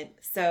Giant,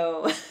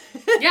 so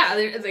yeah,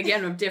 there's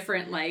again of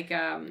different like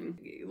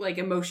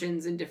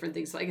emotions and different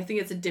things. Like I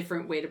think it's a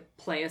different way to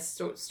play a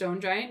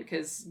stone giant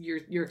because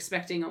you're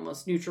expecting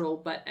almost neutral,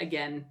 but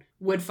again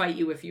would fight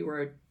you if you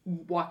were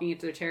walking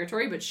into their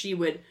territory, but she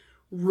would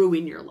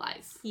ruin your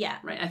life. Yeah,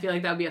 right. I feel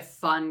like that would be a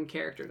fun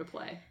character to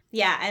play.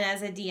 Yeah, and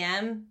as a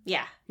DM,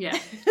 yeah,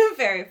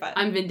 very fun.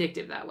 I'm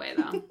vindictive that way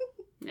though.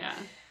 Yeah.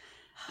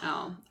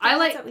 Oh,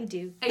 that's what we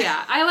do.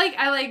 Yeah, I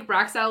like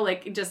Braxel,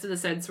 like just in the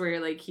sense where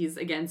like he's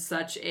again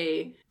such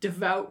a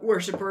devout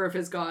worshiper of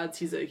his gods.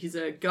 He's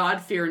a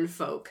God-fearing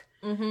folk.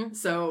 Mm-hmm.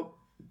 So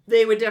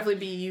they would definitely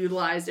be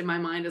utilized in my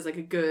mind as like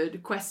a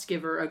good quest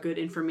giver, a good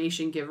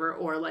information giver,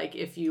 or like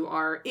if you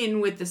are in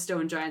with the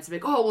stone giants,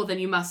 like oh well then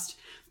you must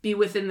be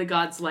within the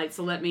god's light.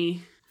 So let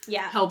me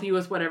help you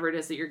with whatever it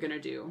is that you're gonna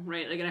do,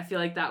 right? Like, and I feel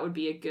like that would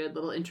be a good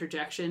little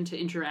interjection to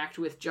interact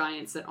with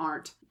giants that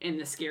aren't in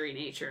the scary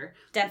nature.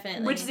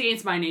 Definitely. Which is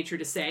against my nature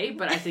to say,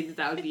 but I think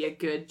that would be a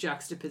good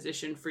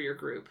juxtaposition for your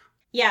group.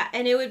 Yeah,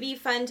 and it would be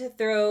fun to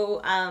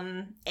throw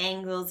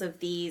angles of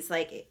these,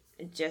 like,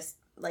 just,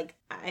 like,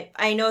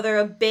 I know they're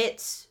a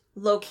bit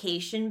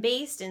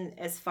location-based in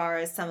as far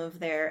as some of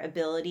their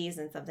abilities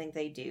and something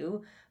they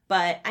do.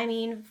 But, I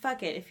mean,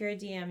 fuck it. If you're a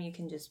DM, you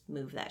can just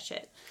move that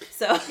shit.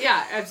 So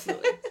yeah,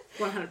 absolutely.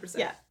 100%.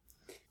 Yeah.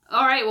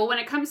 All right, well, when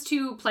it comes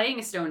to playing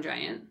a stone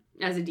giant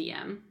as a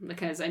DM,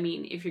 because, I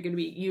mean, if you're going to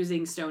be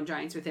using stone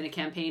giants within a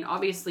campaign,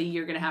 obviously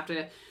you're going to have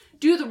to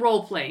do the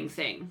role-playing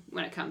thing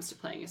when it comes to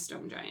playing a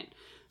stone giant.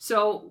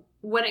 So,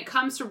 when it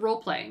comes to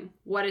role-playing,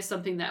 what is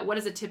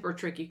a tip or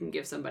trick you can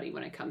give somebody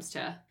when it comes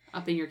to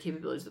upping your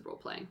capabilities with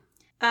role-playing?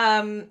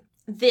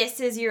 This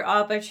is your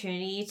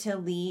opportunity to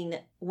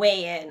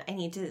weigh in. I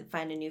need to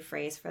find a new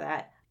phrase for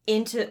that.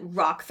 Into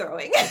rock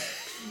throwing.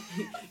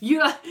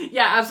 Yeah,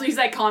 absolutely. Use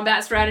that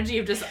combat strategy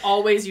of just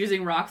always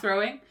using rock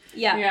throwing.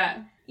 Yeah.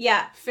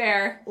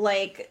 Fair.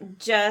 Like,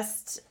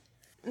 just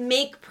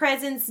make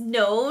presence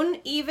known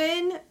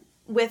even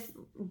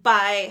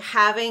by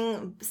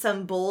having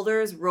some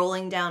boulders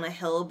rolling down a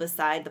hill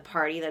beside the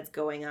party that's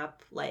going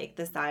up, like,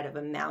 the side of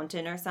a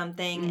mountain or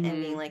something,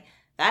 and being like,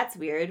 that's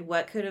weird.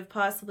 What could have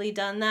possibly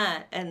done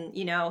that? And,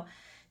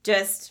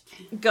 just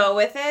go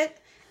with it.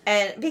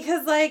 And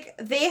because, like,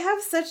 they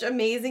have such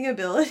amazing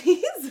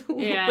abilities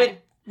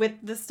with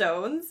the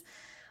stones.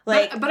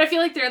 Like, but I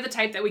feel like they're the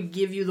type that would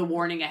give you the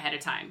warning ahead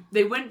of time.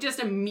 They wouldn't just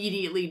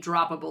immediately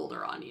drop a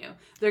boulder on you.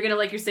 They're going to,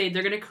 like you say,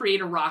 they're going to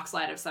create a rock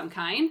slide of some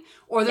kind.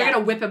 Or they're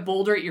going to whip a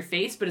boulder at your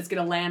face, but it's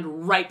going to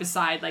land right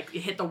beside, like,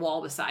 hit the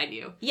wall beside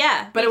you.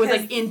 Yeah. But it was,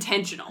 like,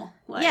 intentional.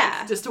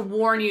 Like, just to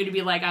warn you to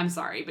be like, I'm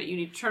sorry, but you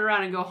need to turn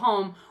around and go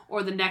home,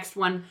 or the next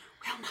one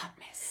will not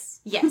miss.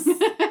 Yes.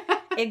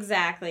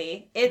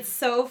 Exactly. It's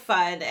so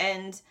fun,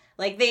 and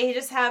like they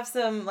just have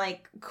some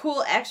like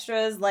cool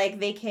extras. Like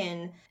they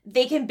can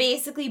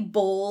basically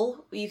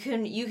bowl. You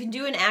can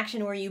do an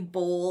action where you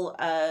bowl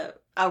a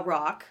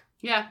rock.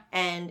 Yeah.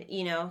 And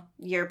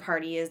your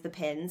party is the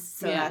pins,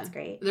 so that's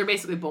great. They're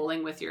basically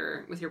bowling with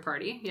your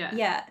party. Yeah.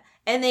 Yeah.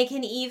 And they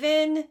can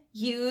even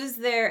use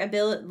their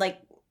ability,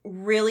 like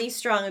really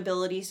strong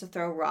abilities to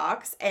throw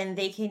rocks, and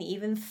they can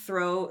even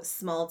throw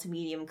small to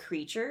medium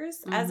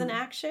creatures as an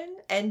action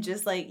and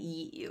just like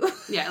yeet you.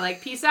 Yeah,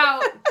 like peace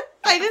out.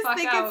 I just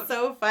think it's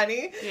so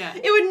funny. Yeah.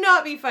 It would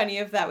not be funny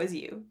if that was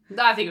you.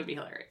 I think it would be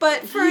hilarious.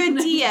 But for a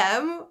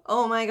DM,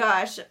 oh my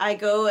gosh, I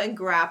go and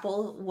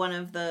grapple one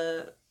of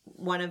the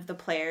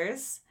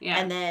players. Yeah.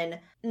 And then,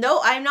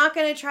 no, I'm not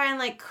going to try and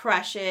like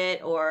crush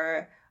it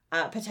or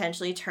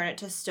potentially turn it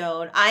to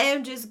stone, I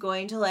am just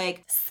going to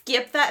like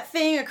skip that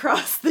thing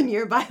across the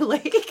nearby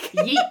lake.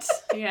 Yeet.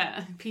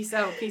 Yeah. Peace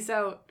out. Peace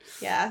out.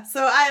 Yeah.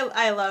 So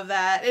I love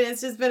that. And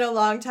it's just been a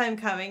long time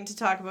coming to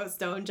talk about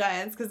stone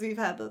giants because we've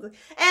had those.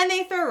 And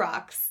they throw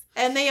rocks.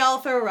 And they all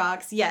throw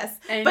rocks, yes.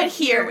 And but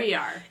here we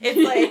are. It's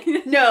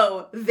like,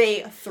 no,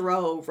 they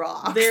throw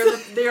rocks.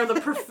 They're the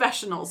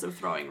professionals of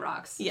throwing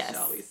rocks, yes.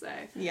 shall we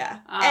say. Yeah.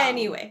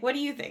 Anyway, what do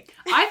you think?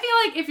 I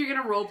feel like if you're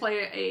going to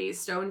roleplay a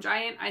stone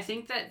giant, I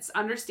think that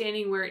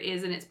understanding where it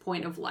is in its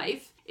point of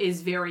life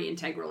is very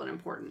integral and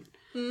important.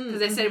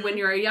 Because I said when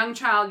you're a young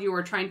child, you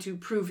are trying to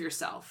prove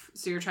yourself.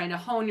 So you're trying to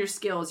hone your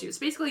skills. It's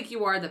basically like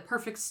you are the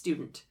perfect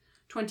student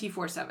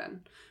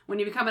 24/7. When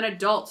you become an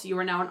adult, you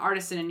are now an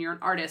artisan and you're an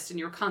artist and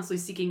you're constantly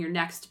seeking your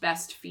next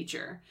best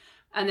feature.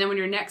 And then when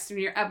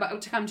you're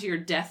about to come to your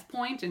death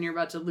point and you're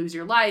about to lose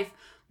your life,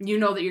 you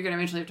know that you're going to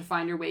eventually have to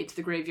find your way to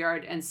the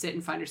graveyard and sit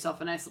and find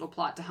yourself a nice little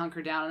plot to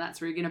hunker down, and that's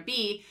where you're going to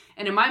be.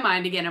 And in my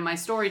mind, again, in my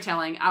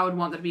storytelling, I would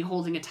want them to be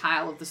holding a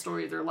tile of the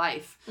story of their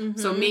life. Mm-hmm.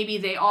 So maybe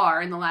they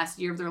are, in the last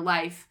year of their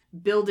life,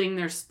 building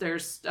their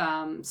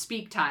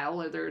speak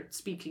tile or their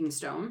speaking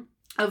stone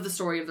of the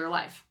story of their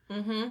life.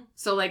 Mm-hmm.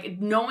 So,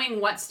 like, knowing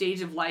what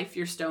stage of life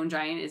your stone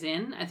giant is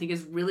in, I think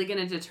is really going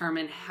to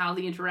determine how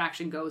the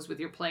interaction goes with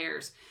your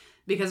players.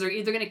 Because they're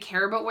either going to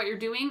care about what you're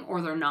doing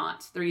or they're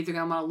not. They're either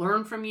going to want to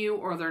learn from you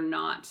or they're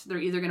not. They're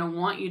either going to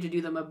want you to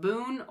do them a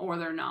boon or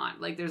they're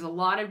not. Like, there's a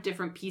lot of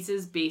different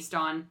pieces based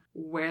on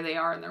where they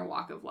are in their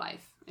walk of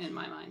life, in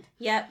my mind.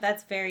 Yep,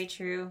 that's very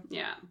true.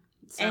 Yeah.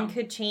 So. And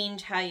could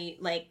change how you,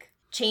 like,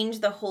 change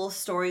the whole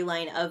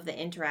storyline of the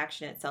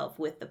interaction itself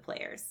with the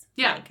players.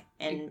 Yeah. Like,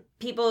 and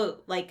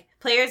people, like,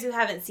 players who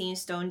haven't seen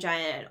Stone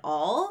Giant at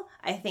all,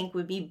 I think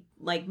would be,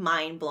 like,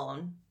 mind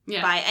blown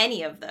by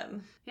any of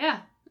them.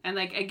 Yeah. And,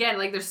 like, again,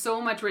 like, there's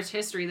so much rich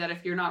history that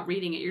if you're not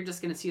reading it, you're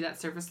just going to see that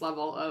surface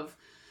level of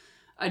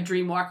a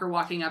dreamwalker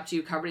walking up to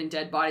you covered in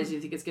dead bodies and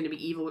you think it's going to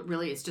be evil, but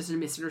really it's just a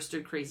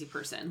misunderstood crazy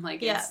person.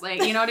 Like, it's,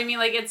 like, you know what I mean?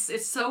 Like,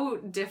 it's so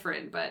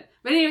different. But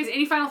anyways,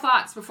 any final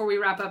thoughts before we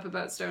wrap up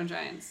about Stone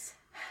Giants?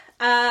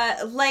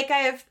 Like I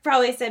have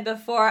probably said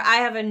before, I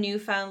have a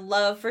newfound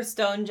love for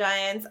stone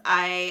giants.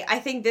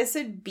 I think this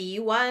would be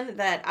one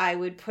that I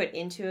would put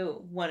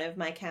into one of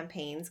my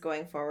campaigns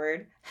going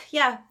forward.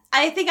 Yeah,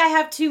 I think I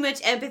have too much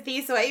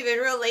empathy, so I even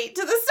relate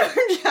to the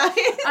stone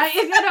giants.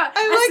 I'm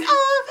like,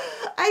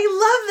 oh,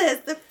 I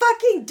love this.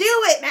 Fucking do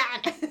it,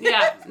 man.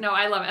 Yeah, no,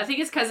 I love it. I think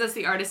it's because it's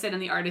the artisan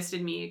and the artist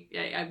in me.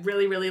 I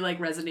really, really, like,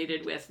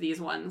 resonated with these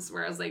ones,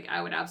 where I was like,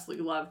 I would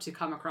absolutely love to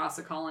come across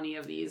a colony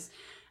of these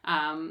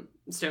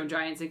stone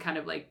giants and kind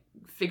of like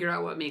figure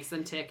out what makes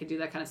them tick and do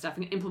that kind of stuff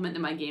and implement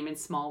them in my game in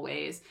small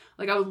ways.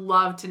 Like, I would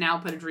love to now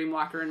put a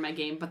dreamwalker in my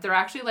game, but they're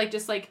actually like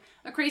just like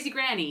a crazy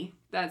granny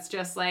that's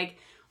just like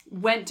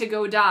went to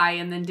go die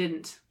and then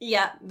didn't.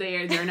 Yeah.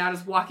 They're now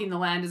just walking the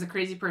land as a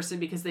crazy person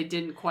because they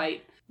didn't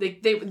quite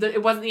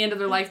it wasn't the end of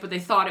their life, but they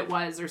thought it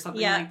was, or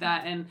something like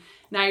that. And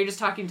now you're just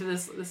talking to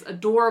this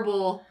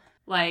adorable,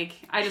 like,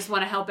 I just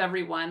want to help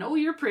everyone. Oh,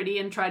 you're pretty,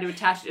 and try to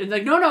attach it. And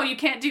like, no, you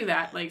can't do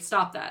that. Like,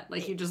 stop that.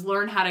 Like, you just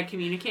learn how to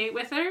communicate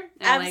with her.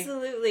 And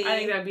absolutely. Like, I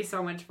think that'd be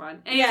so much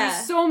fun. And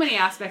there's so many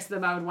aspects of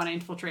them I would want to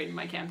infiltrate in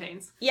my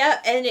campaigns. Yeah,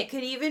 and it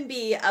could even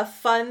be a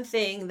fun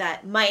thing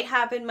that might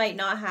happen, might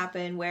not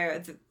happen,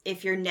 where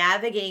if you're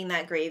navigating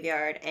that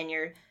graveyard and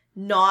you're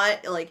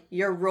not, like,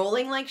 you're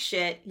rolling like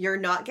shit, you're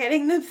not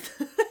getting the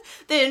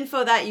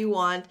info that you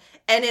want,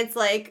 and it's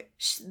like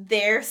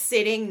they're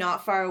sitting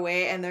not far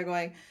away and they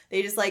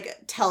just like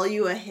tell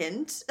you a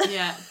hint.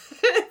 Yeah.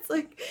 It's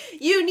like,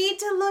 you need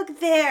to look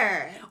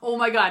there. Oh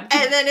my god.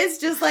 And then it's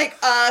just like,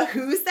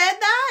 who said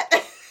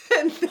that?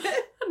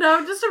 No,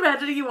 I'm just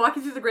imagining you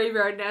walking through the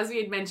graveyard, and as we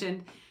had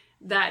mentioned,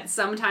 that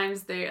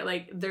sometimes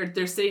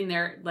they're sitting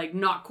there like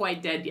not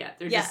quite dead yet.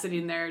 They're just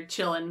sitting there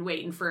chilling,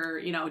 waiting for,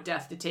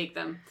 death to take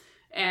them.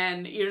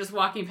 And you're just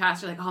walking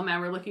past, you're like, oh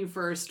man, we're looking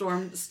for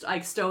stone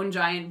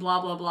giant,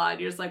 blah, blah, blah. And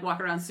you're just like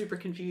walking around super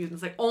confused. And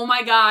it's like, oh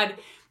my god,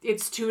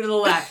 it's 2 to the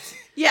left.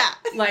 Yeah.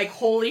 Like,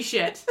 holy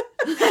shit.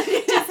 Just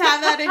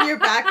have that in your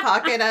back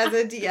pocket as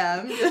a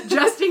DM.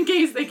 Just in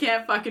case they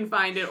can't fucking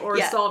find it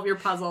or solve your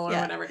puzzle or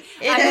whatever. It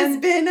has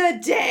been a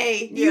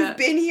day. You've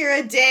been here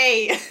a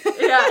day.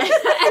 Yeah.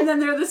 And then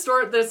they're the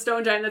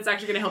stone giant that's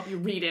actually going to help you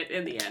read it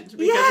in the end.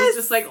 Because it's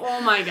just like,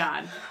 oh my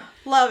god.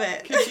 Love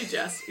it. Could you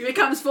just? It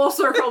comes full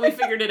circle. We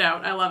figured it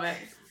out. I love it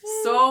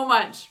so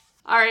much.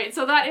 All right,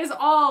 so that is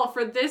all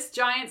for this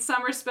Giant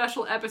Summer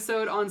Special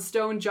episode on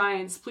Stone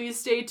Giants. Please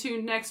stay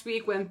tuned next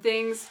week when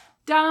things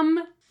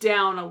dumb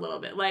down a little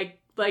bit. Like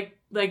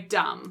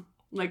dumb.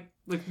 Like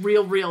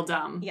real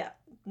dumb. Yeah,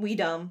 we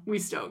dumb. We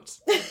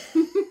stoked.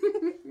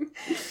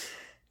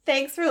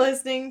 Thanks for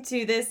listening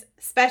to this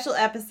special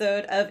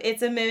episode of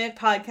It's a Mimic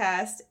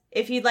podcast.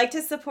 If you'd like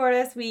to support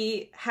us,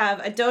 we have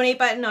a donate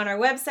button on our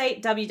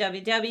website,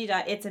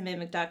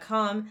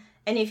 www.itsamimic.com.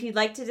 And if you'd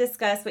like to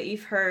discuss what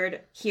you've heard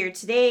here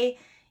today,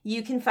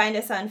 you can find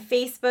us on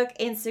Facebook,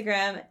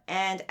 Instagram,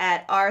 and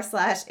at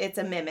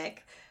r/itsamimic.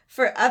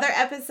 For other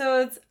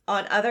episodes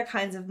on other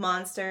kinds of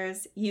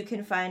monsters, you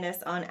can find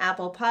us on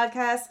Apple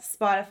Podcasts,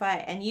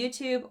 Spotify, and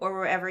YouTube, or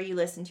wherever you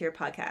listen to your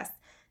podcasts.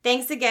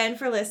 Thanks again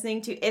for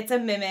listening to It's a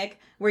Mimic,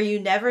 where you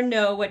never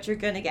know what you're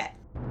going to get.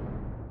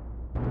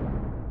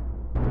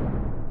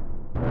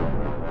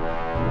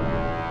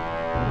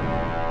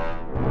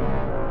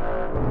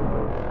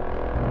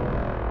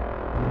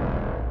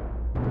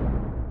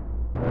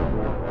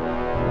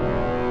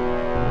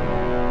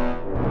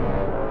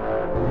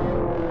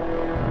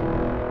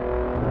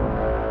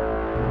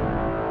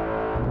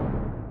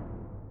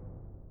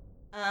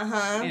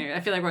 Anyway,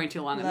 I feel like we're going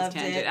too long on Loved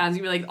this tangent. it. I was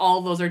going to be like,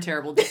 all those are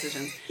terrible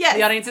decisions. Yes.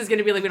 The audience is going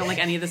to be like, we don't like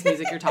any of this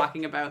music you're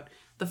talking about.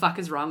 The fuck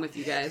is wrong with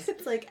you guys?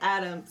 It's like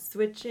Adam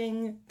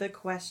switching the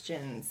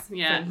questions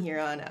from here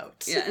on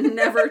out. Yeah,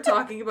 never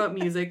talking about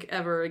music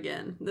ever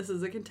again. This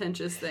is a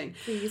contentious thing.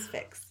 Please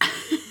fix.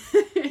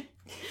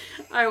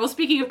 All right, well,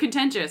 speaking of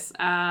contentious,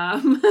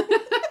 I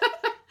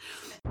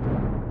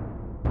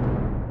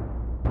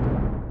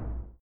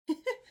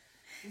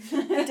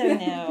don't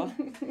know.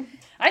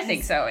 I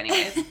think so,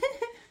 anyways.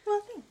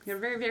 Well, thanks. You have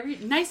a very, very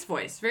nice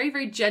voice. Very,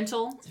 very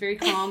gentle. It's very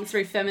calm. It's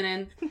very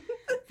feminine.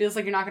 Feels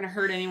like you're not going to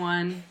hurt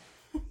anyone.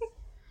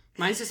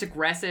 Mine's just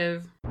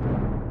aggressive.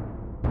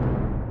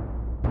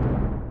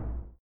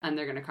 And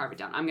they're going to carve it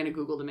down. I'm going to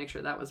Google to make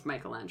sure that was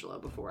Michelangelo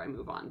before I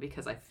move on,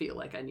 because I feel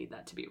like I need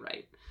that to be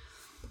right.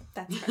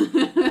 That's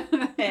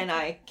right. And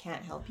I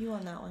can't help you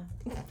on that one.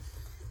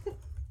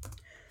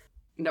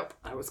 Nope,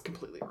 I was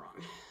completely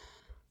wrong.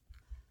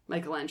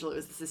 Michelangelo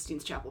is the Sistine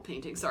Chapel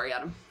painting. Sorry,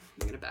 Adam.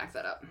 I'm going to back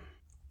that up.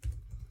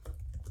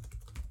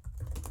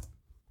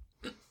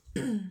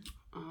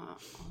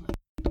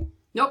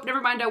 Nope,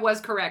 never mind. I was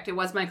correct. It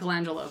was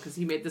Michelangelo because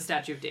he made the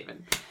statue of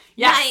David.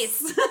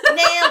 Yes! Nice!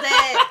 Nailed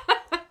it!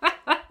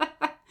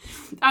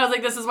 I was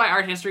like, this is my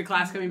art history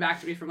class coming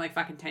back to me from like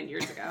fucking 10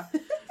 years ago.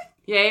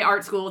 Yay,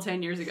 art school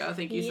 10 years ago.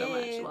 Thank you so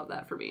much. Love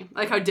that for me.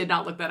 Like, I did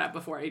not look that up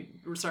before I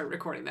started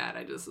recording that.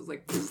 I just was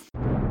like,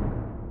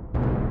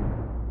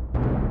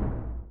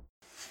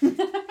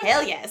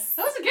 Hell yes.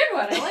 That was a good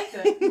one. I liked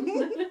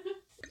it.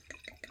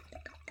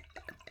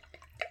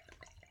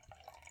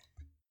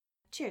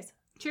 Cheers.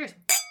 Cheers.